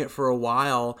been doing it for a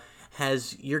while.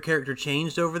 Has your character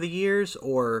changed over the years,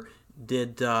 or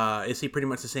is he pretty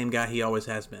much the same guy he always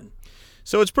has been?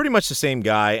 So it's pretty much the same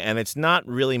guy, and it's not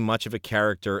really much of a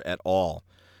character at all.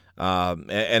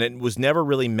 And it was never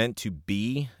really meant to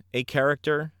be a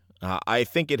character. I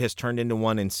think it has turned into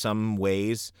one in some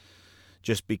ways,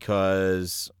 just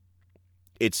because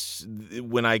it's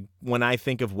when I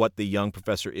think of what the young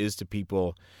professor is to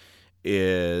people,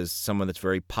 is someone that's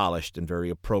very polished and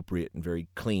very appropriate and very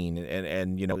clean,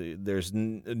 and there's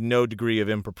no degree of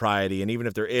impropriety, and even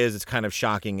if there is, it's kind of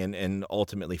shocking and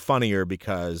ultimately funnier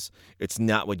because it's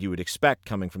not what you would expect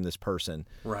coming from this person.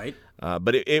 Right.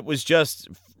 But it was just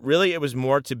really, it was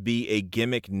more to be a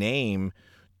gimmick name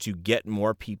to get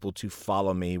more people to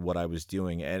follow me, what I was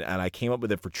doing, and I came up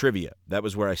with it for trivia. That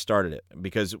was where I started it,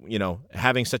 because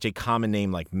having such a common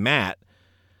name like Matt,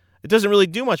 it doesn't really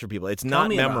do much for people. It's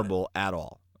not memorable at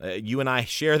all. You and I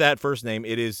share that first name.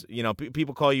 It is,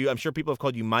 people call you, I'm sure people have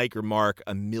called you Mike or Mark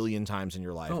a million times in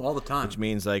your life. Oh, all the time. Which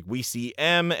means like we see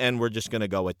M and we're just going to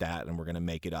go with that and we're going to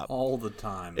make it up. All the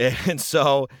time. And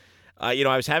so, I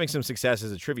was having some success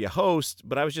as a trivia host,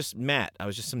 but I was just Matt. I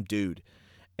was just some dude.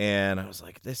 And I was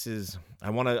like, I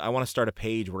want to start a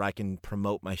page where I can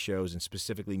promote my shows and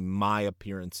specifically my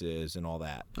appearances and all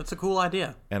that. That's a cool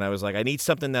idea. And I was like, I need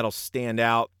something that'll stand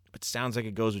out. It sounds like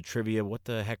it goes with trivia. What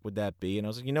the heck would that be? And I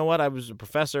was like, you know what? I was a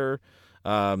professor.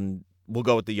 We'll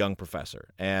go with the young professor.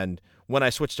 And when I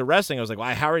switched to wrestling, I was like, well,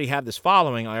 I already have this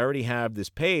following. I already have this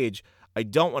page. I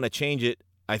don't want to change it.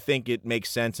 I think it makes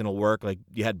sense and it'll work. Like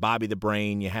you had Bobby the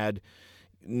Brain. You had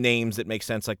names that make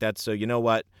sense like that. So you know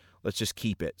what? Let's just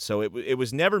keep it. So it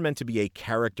was never meant to be a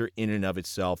character in and of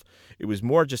itself. It was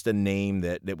more just a name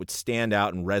that would stand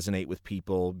out and resonate with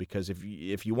people because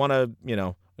if you want to,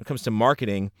 when it comes to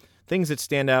marketing, things that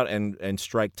stand out and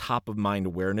strike top of mind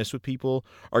awareness with people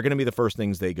are going to be the first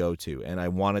things they go to. And I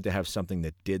wanted to have something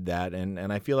that did that,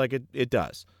 and I feel like it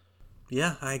does.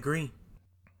 Yeah, I agree.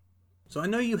 So I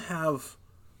know you have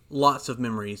lots of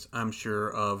memories, I'm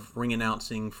sure, of ring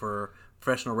announcing for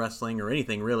professional wrestling or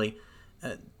anything really.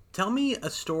 Tell me a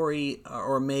story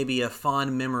or maybe a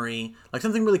fond memory, like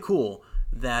something really cool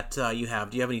that you have.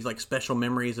 Do you have any like special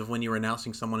memories of when you were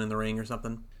announcing someone in the ring or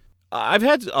something? I've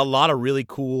had a lot of really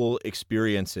cool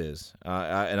experiences,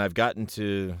 and I've gotten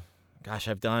to,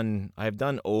 I've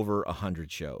done over 100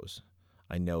 shows.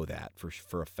 I know that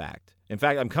for a fact. In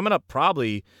fact, I'm coming up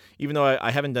probably, even though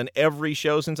I haven't done every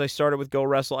show since I started with Go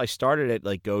Wrestle, I started at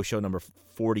like Go show number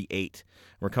 48.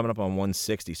 We're coming up on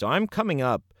 160, so I'm coming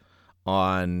up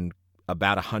on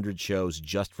about 100 shows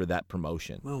just for that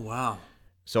promotion. Oh, wow.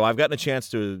 So I've gotten a chance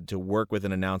to work with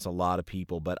and announce a lot of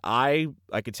people, but I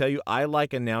could tell you I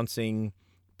like announcing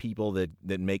people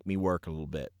that make me work a little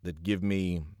bit, that give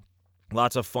me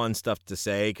lots of fun stuff to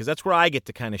say, because that's where I get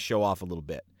to kind of show off a little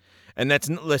bit. And that's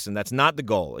not the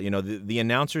goal. The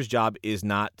announcer's job is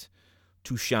not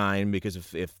to shine, because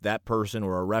if that person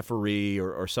or a referee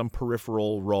or some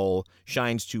peripheral role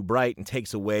shines too bright and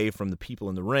takes away from the people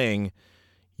in the ring,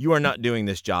 you are not doing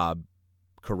this job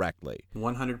correctly.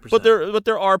 100%. But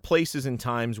there are places and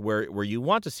times where you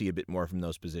want to see a bit more from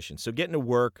those positions. So getting to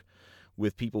work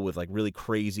with people with like really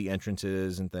crazy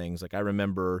entrances and things. Like I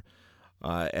remember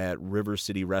at River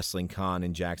City Wrestling Con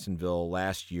in Jacksonville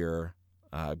last year,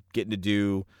 I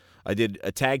did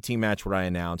a tag team match where I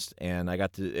announced, and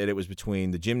it was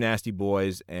between the Gym Nasty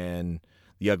Boys and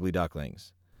the Ugly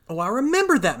Ducklings. Oh, I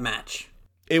remember that match.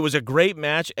 It was a great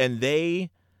match, and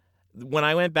when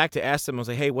I went back to ask them, I was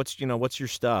like, hey, what's your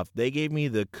stuff? They gave me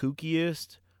the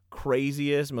kookiest,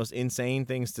 craziest, most insane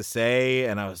things to say,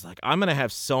 and I was like, I'm going to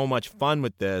have so much fun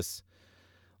with this.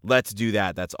 Let's do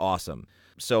that. That's awesome.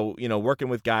 So, working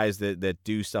with guys that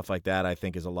do stuff like that, I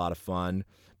think is a lot of fun.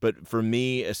 But for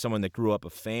me, as someone that grew up a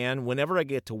fan, whenever I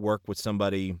get to work with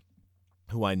somebody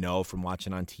who I know from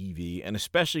watching on TV, and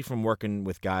especially from working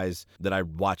with guys that I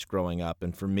watched growing up,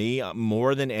 and for me,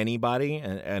 more than anybody,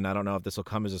 and I don't know if this will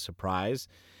come as a surprise,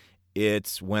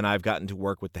 it's when I've gotten to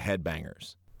work with the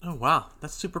Headbangers. Oh, wow.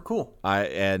 That's super cool.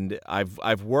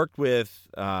 I've worked with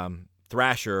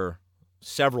Thrasher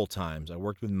several times. I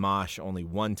worked with Mosh only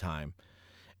one time.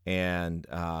 And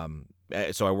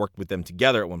so I worked with them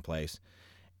together at one place.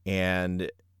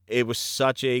 And it was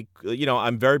such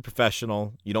I'm very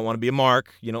professional. You don't want to be a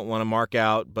mark. You don't want to mark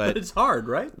out. But it's hard,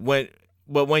 right?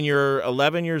 When you're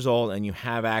 11 years old and you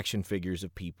have action figures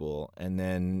of people, and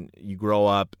then you grow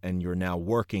up and you're now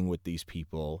working with these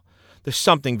people, there's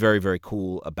something very, very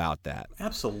cool about that.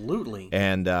 Absolutely.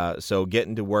 And so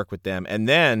getting to work with them. And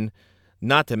then,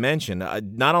 not to mention,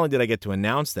 not only did I get to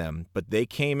announce them, but they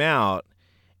came out,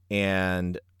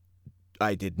 and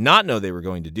I did not know they were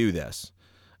going to do this.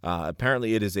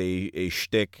 Apparently it is a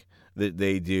shtick that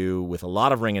they do with a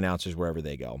lot of ring announcers wherever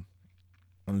they go.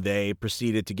 And they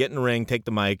proceeded to get in the ring, take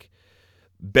the mic,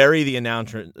 bury the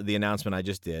announcement I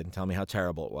just did, and tell me how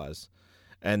terrible it was,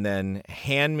 and then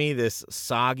hand me this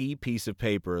soggy piece of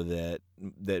paper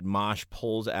that Mosh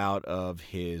pulls out of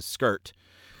his skirt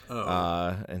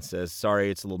and says, sorry,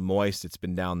 it's a little moist. It's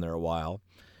been down there a while.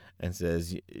 And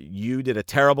says, you did a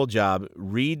terrible job.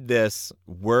 Read this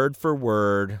word for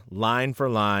word, line for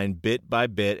line, bit by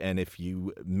bit, and if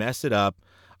you mess it up,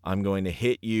 I'm going to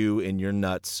hit you in your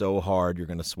nuts so hard you're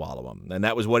going to swallow them. And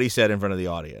that was what he said in front of the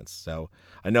audience. So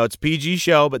I know it's a PG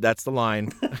show, but that's the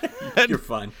line. You're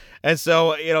fine. And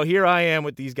so, here I am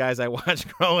with these guys I watched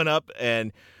growing up,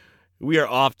 and we are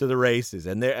off to the races.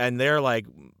 And they're like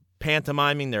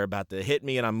pantomiming. They're about to hit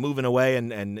me, and I'm moving away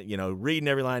and reading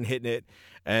every line, hitting it.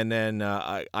 And then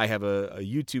I have a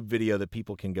YouTube video that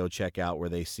people can go check out where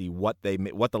they see what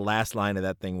the last line of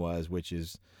that thing was, which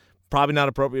is probably not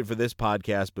appropriate for this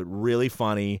podcast, but really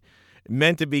funny,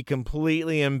 meant to be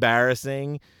completely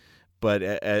embarrassing. But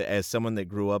as someone that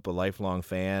grew up a lifelong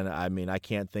fan, I mean, I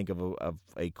can't think of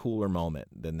a cooler moment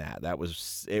than that.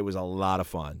 It was a lot of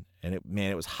fun, and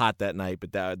it was hot that night.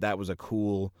 But that was a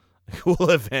cool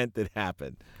event that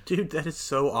happened. Dude, that is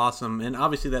so awesome, and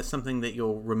obviously that's something that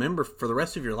you'll remember for the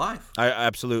rest of your life.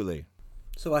 Absolutely.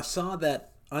 So I saw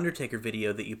that Undertaker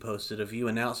video that you posted of you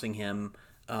announcing him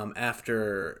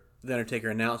after the Undertaker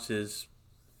announces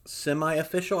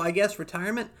semi-official, I guess,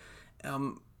 retirement.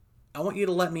 I want you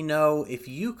to let me know if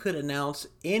you could announce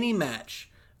any match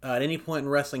at any point in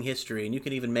wrestling history, and you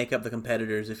can even make up the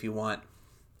competitors if you want.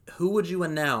 Who would you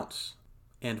announce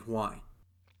and why?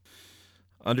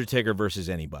 Undertaker versus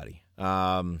anybody.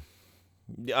 For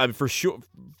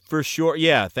sure.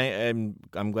 Yeah.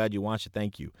 I'm glad you watched it.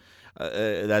 Thank you.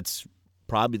 That's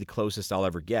probably the closest I'll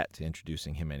ever get to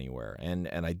introducing him anywhere, and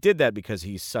I did that because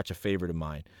he's such a favorite of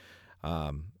mine.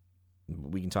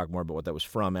 We can talk more about what that was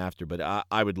from after, but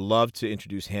I would love to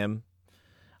introduce him.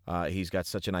 He's got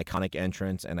such an iconic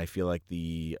entrance, and I feel like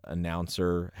the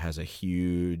announcer has a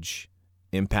huge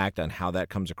impact on how that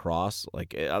comes across.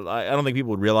 Like, I don't think people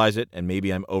would realize it, and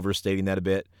maybe I'm overstating that a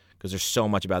bit because there's so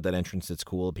much about that entrance that's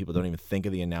cool. People don't even think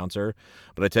of the announcer.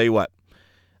 But I tell you what,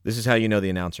 this is how you know the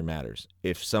announcer matters.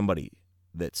 If somebody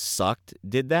that sucked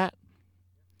did that,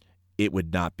 it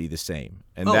would not be the same.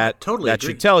 And that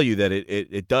should tell you that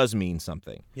it does mean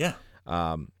something. Yeah.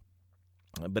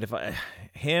 But if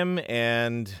him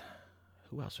and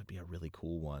who else would be a really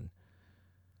cool one?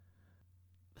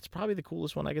 That's probably the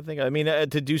coolest one I could think of. I mean,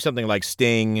 to do something like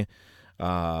Sting,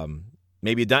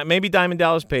 maybe Diamond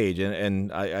Dallas Page,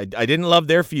 and I didn't love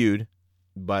their feud,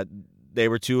 but they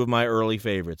were two of my early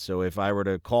favorites. So if I were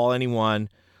to call anyone,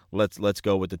 let's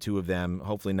go with the two of them.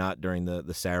 Hopefully not during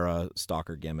the Sarah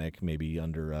Stalker gimmick, maybe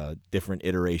under different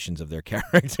iterations of their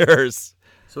characters.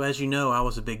 So as you know, I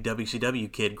was a big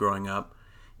WCW kid growing up,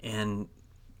 and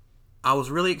I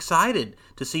was really excited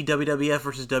to see WWF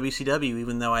versus WCW,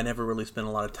 even though I never really spent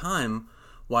a lot of time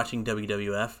watching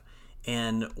WWF.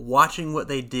 And watching what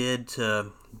they did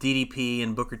to DDP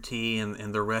and Booker T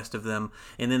and the rest of them,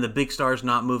 and then the big stars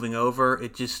not moving over,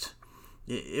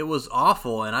 it was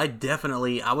awful. And I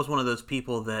was one of those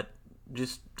people that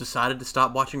just decided to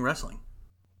stop watching wrestling.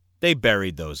 They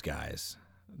buried those guys.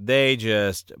 They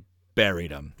just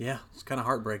buried them. Yeah, it's kind of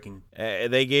heartbreaking.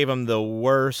 They gave them the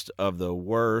worst of the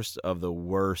worst of the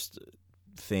worst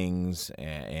things,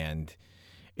 and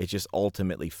it just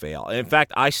ultimately failed. In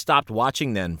fact, I stopped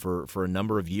watching them for a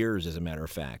number of years, as a matter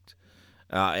of fact.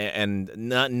 And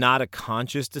not a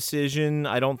conscious decision,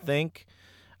 I don't think.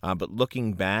 But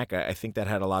looking back, I think that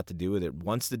had a lot to do with it.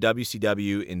 Once the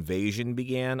WCW invasion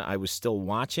began, I was still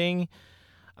watching,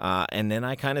 and then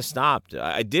I kind of stopped.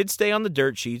 I did stay on the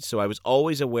dirt sheets, so I was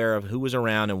always aware of who was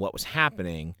around and what was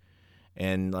happening.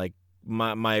 And like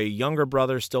my younger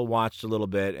brother still watched a little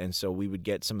bit, and so we would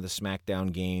get some of the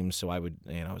SmackDown games. So I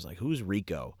was like, "Who's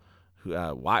Rico?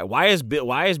 Why is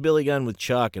Billy Gunn with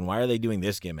Chuck, and why are they doing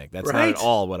this gimmick?" That's not at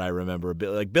all what I remember.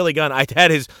 Like Billy Gunn,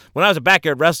 when I was a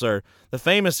backyard wrestler, the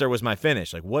Famouser was my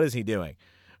finish. Like, what is he doing?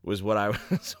 Was what I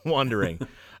was wondering.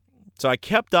 So I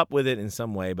kept up with it in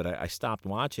some way, but I stopped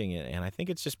watching it, and I think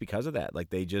it's just because of that.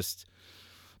 Like they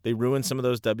ruined some of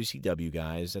those WCW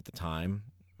guys at the time.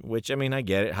 Which, I mean, I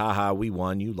get it. Ha, we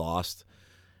won, you lost.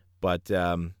 But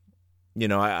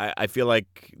I feel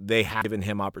like they have given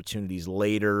him opportunities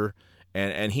later.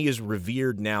 And he is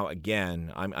revered now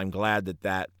again. I'm glad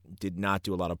that did not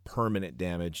do a lot of permanent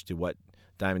damage to what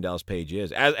Diamond Dallas Page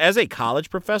is. As a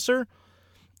college professor,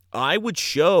 I would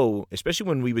show, especially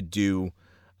when we would do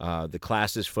the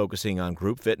classes focusing on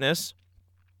group fitness,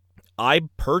 I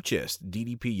purchased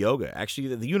DDP Yoga.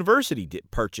 Actually, the university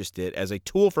purchased it as a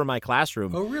tool for my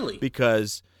classroom. Oh, really?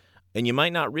 Because, and you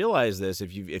might not realize this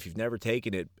if you've never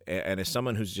taken it, and as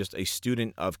someone who's just a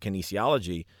student of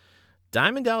kinesiology,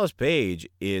 Diamond Dallas Page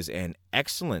is an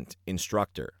excellent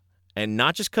instructor. And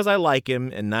not just because I like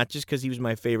him and not just because he was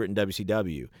my favorite in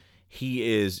WCW. He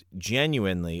is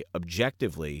genuinely,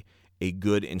 objectively a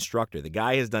good instructor. The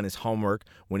guy has done his homework.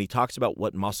 When he talks about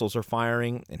what muscles are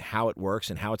firing and how it works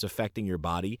and how it's affecting your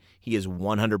body, he is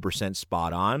 100%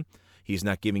 spot on. He's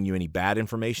not giving you any bad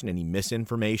information, any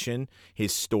misinformation.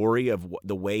 His story of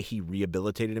the way he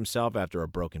rehabilitated himself after a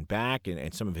broken back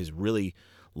and some of his really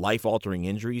life-altering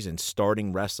injuries and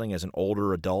starting wrestling as an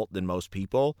older adult than most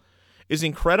people is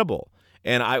incredible.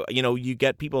 And you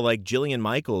get people like Jillian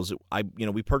Michaels.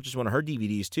 We purchased one of her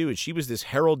DVDs too, and she was this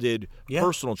heralded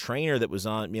personal trainer that was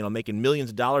on, making millions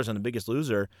of dollars on The Biggest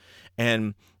Loser,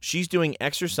 and she's doing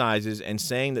exercises and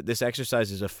saying that this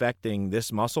exercise is affecting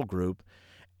this muscle group,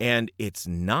 and it's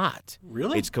not.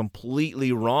 Really? It's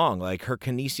completely wrong. Like, her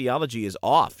kinesiology is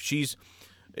off.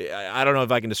 I don't know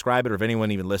if I can describe it or if anyone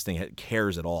even listening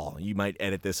cares at all. You might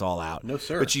edit this all out. No,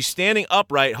 sir. But she's standing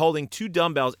upright, holding 2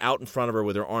 dumbbells out in front of her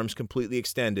with her arms completely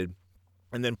extended,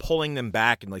 and then pulling them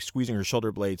back and like squeezing her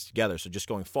shoulder blades together. So just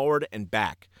going forward and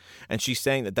back. And she's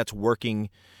saying that that's working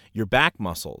your back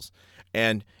muscles.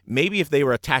 And maybe if they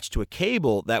were attached to a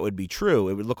cable, that would be true.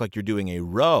 It would look like you're doing a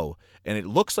row, and it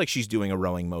looks like she's doing a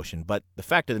rowing motion. But the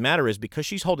fact of the matter is, because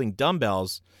she's holding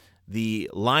dumbbells, the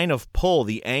line of pull,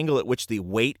 the angle at which the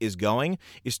weight is going,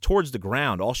 is towards the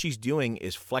ground. All she's doing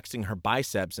is flexing her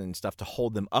biceps and stuff to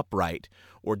hold them upright,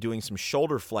 or doing some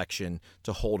shoulder flexion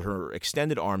to hold her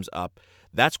extended arms up.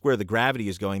 That's where the gravity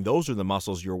is going. Those are the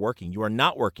muscles you're working. You are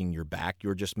not working your back.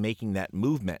 You're just making that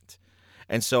movement.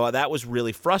 And so that was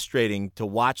really frustrating to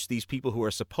watch these people who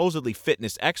are supposedly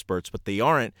fitness experts, but they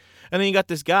aren't. And then you got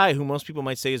this guy who most people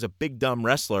might say is a big dumb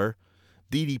wrestler,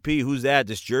 DDP. Who's that?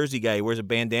 This Jersey guy. He wears a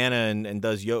bandana and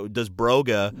does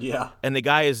broga. Yeah. And the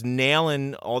guy is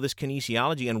nailing all this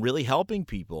kinesiology and really helping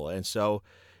people. And so,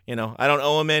 I don't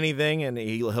owe him anything, and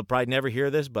he'll probably never hear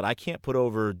this, but I can't put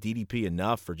over DDP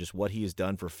enough for just what he has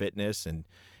done for fitness. And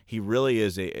he really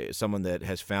is someone that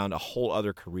has found a whole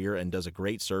other career and does a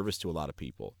great service to a lot of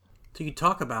people. So you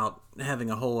talk about having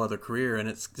a whole other career, and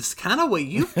it's just kind of what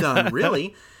you've done,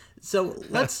 really. So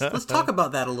let's talk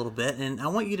about that a little bit, and I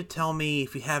want you to tell me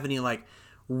if you have any like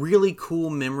really cool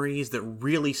memories that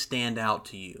really stand out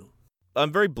to you.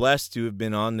 I'm very blessed to have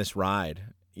been on this ride.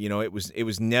 It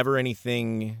was never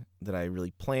anything that I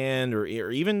really planned or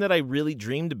even that I really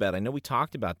dreamed about. I know we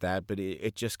talked about that, but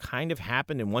it just kind of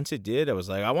happened, and once it did, I was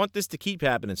like, I want this to keep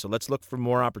happening, so let's look for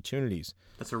more opportunities.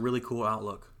 That's a really cool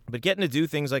outlook. But getting to do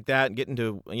things like that, and getting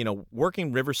to,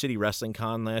 working River City Wrestling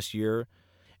Con last year,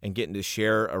 and getting to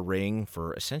share a ring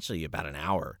for essentially about an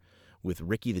hour with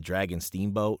Ricky the Dragon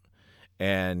Steamboat.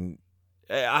 And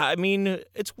I mean,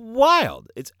 it's wild.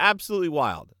 It's absolutely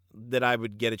wild that I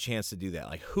would get a chance to do that.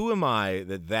 Like, who am I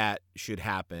that should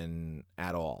happen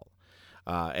at all?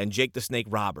 And Jake the Snake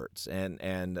Roberts.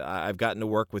 And I've gotten to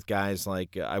work with guys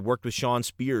like, I worked with Sean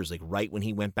Spears, like right when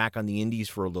he went back on the indies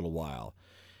for a little while.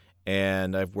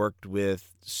 And I've worked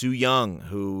with Sue Young,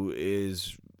 who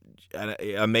is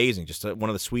amazing, just one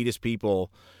of the sweetest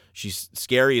people. She's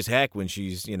scary as heck when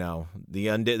she's,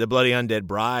 the bloody undead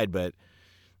bride, but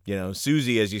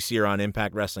Susie, as you see her on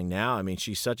Impact Wrestling now, I mean,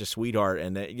 she's such a sweetheart.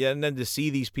 And then to see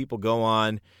these people go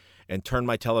on and turn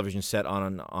my television set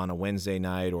on a Wednesday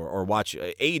night or watch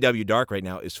AEW Dark right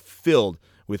now is filled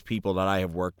with people that I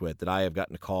have worked with, that I have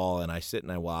gotten to call, and I sit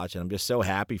and I watch, and I'm just so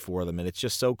happy for them, and it's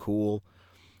just so cool.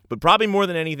 But probably more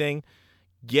than anything,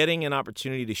 getting an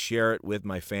opportunity to share it with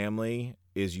my family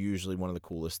is usually one of the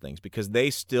coolest things, because they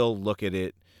still look at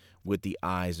it with the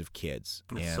eyes of kids.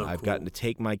 That's and so I've cool. gotten to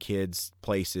take my kids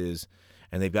places,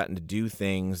 and they've gotten to do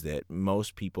things that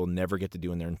most people never get to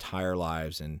do in their entire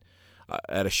lives. And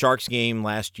at a Sharks game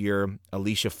last year,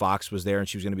 Alicia Fox was there, and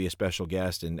she was going to be a special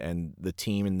guest, and the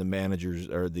team and the managers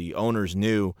or the owners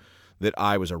knew that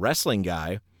I was a wrestling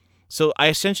guy. So I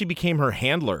essentially became her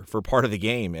handler for part of the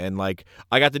game, and like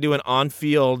I got to do an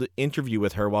on-field interview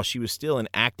with her while she was still an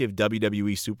active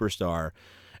WWE superstar.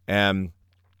 And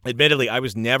admittedly, I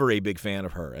was never a big fan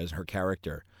of her as her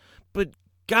character, but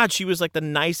God, she was like the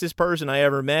nicest person I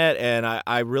ever met, and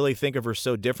I really think of her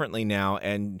so differently now.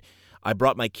 And I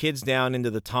brought my kids down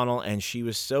into the tunnel, and she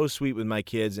was so sweet with my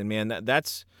kids. And man,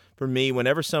 that's for me.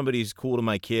 Whenever somebody's cool to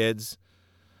my kids,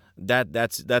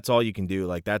 that's all you can do.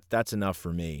 Like that's enough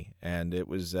for me. And it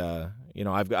was,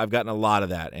 I've gotten a lot of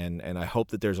that, and I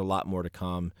hope that there's a lot more to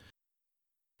come.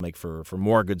 Make for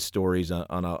more good stories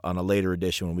on a later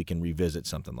edition when we can revisit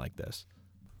something like this.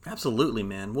 Absolutely,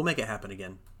 man. We'll make it happen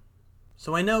again.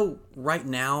 So I know right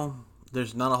now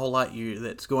there's not a whole lot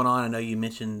that's going on. I know you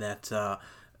mentioned that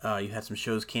you had some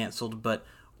shows canceled, but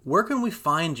where can we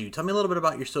find you? Tell me a little bit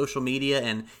about your social media,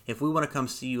 and if we want to come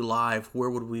see you live, where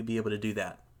would we be able to do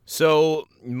that? So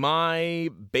my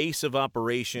base of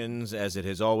operations, as it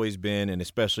has always been, and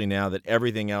especially now that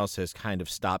everything else has kind of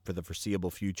stopped for the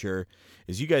foreseeable future,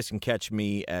 is you guys can catch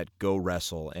me at Go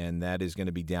Wrestle, and that is going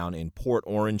to be down in Port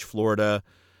Orange, Florida,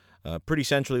 pretty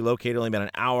centrally located, only about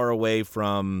an hour away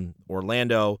from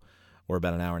Orlando, or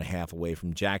about an hour and a half away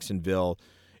from Jacksonville.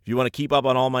 If you want to keep up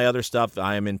on all my other stuff,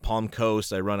 I am in Palm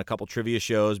Coast. I run a couple trivia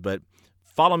shows, but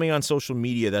follow me on social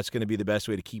media. That's going to be the best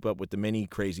way to keep up with the many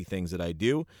crazy things that I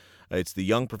do. It's The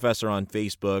Young Professor on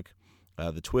Facebook.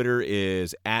 The Twitter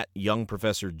is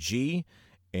 @YoungProfessorG.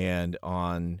 And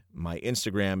on my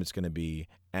Instagram, it's going to be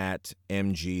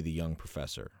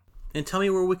 @MGTheYoungProfessor. And tell me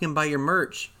where we can buy your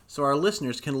merch so our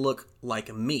listeners can look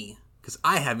like me, because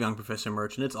I have Young Professor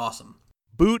merch, and it's awesome.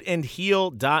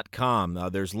 bootandheal.com.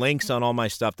 There's links on all my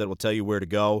stuff that will tell you where to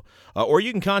go. Or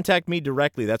you can contact me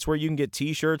directly. That's where you can get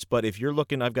T-shirts. But if you're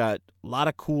looking, I've got a lot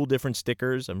of cool different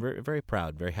stickers. I'm very, very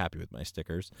proud, very happy with my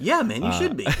stickers. Yeah, man, you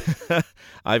should be.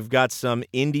 I've got some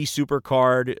Indie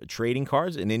Supercard trading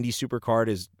cards. An Indie Supercard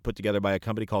is put together by a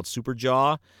company called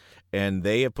Superjaw. And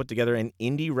they have put together an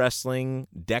indie wrestling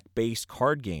deck-based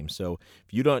card game. So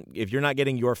if you're not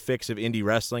getting your fix of indie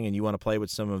wrestling and you want to play with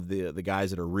some of the guys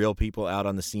that are real people out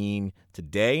on the scene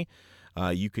today,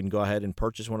 you can go ahead and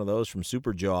purchase one of those from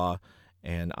Superjaw.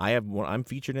 And I'm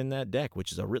featured in that deck,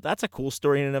 which is that's a cool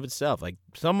story in and of itself. Like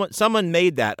someone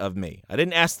made that of me. I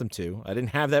didn't ask them to. I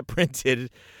didn't have that printed.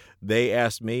 They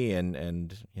asked me,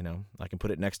 and I can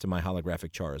put it next to my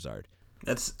holographic Charizard.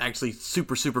 That's actually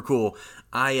super, super cool.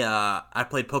 I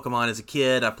played Pokemon as a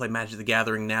kid. I play Magic the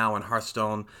Gathering now and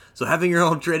Hearthstone. So having your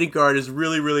own trading card is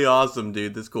really, really awesome,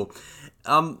 dude. That's cool.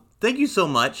 Thank you so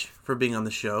much for being on the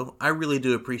show. I really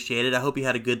do appreciate it. I hope you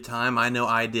had a good time. I know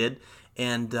I did.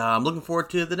 And I'm looking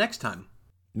forward to the next time.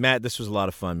 Matt, this was a lot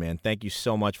of fun, man. Thank you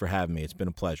so much for having me. It's been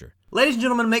a pleasure. Ladies and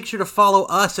gentlemen, make sure to follow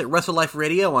us at Wrestle Life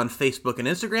Radio on Facebook and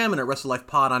Instagram, and at Wrestle Life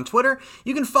Pod on Twitter.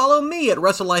 You can follow me at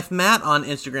Wrestle Life Matt on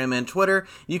Instagram and Twitter.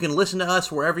 You can listen to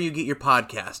us wherever you get your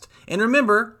podcast. And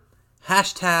remember,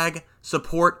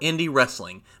 #support indie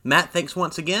wrestling. Matt, thanks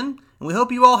once again, and we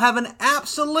hope you all have an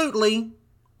absolutely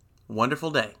wonderful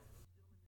day.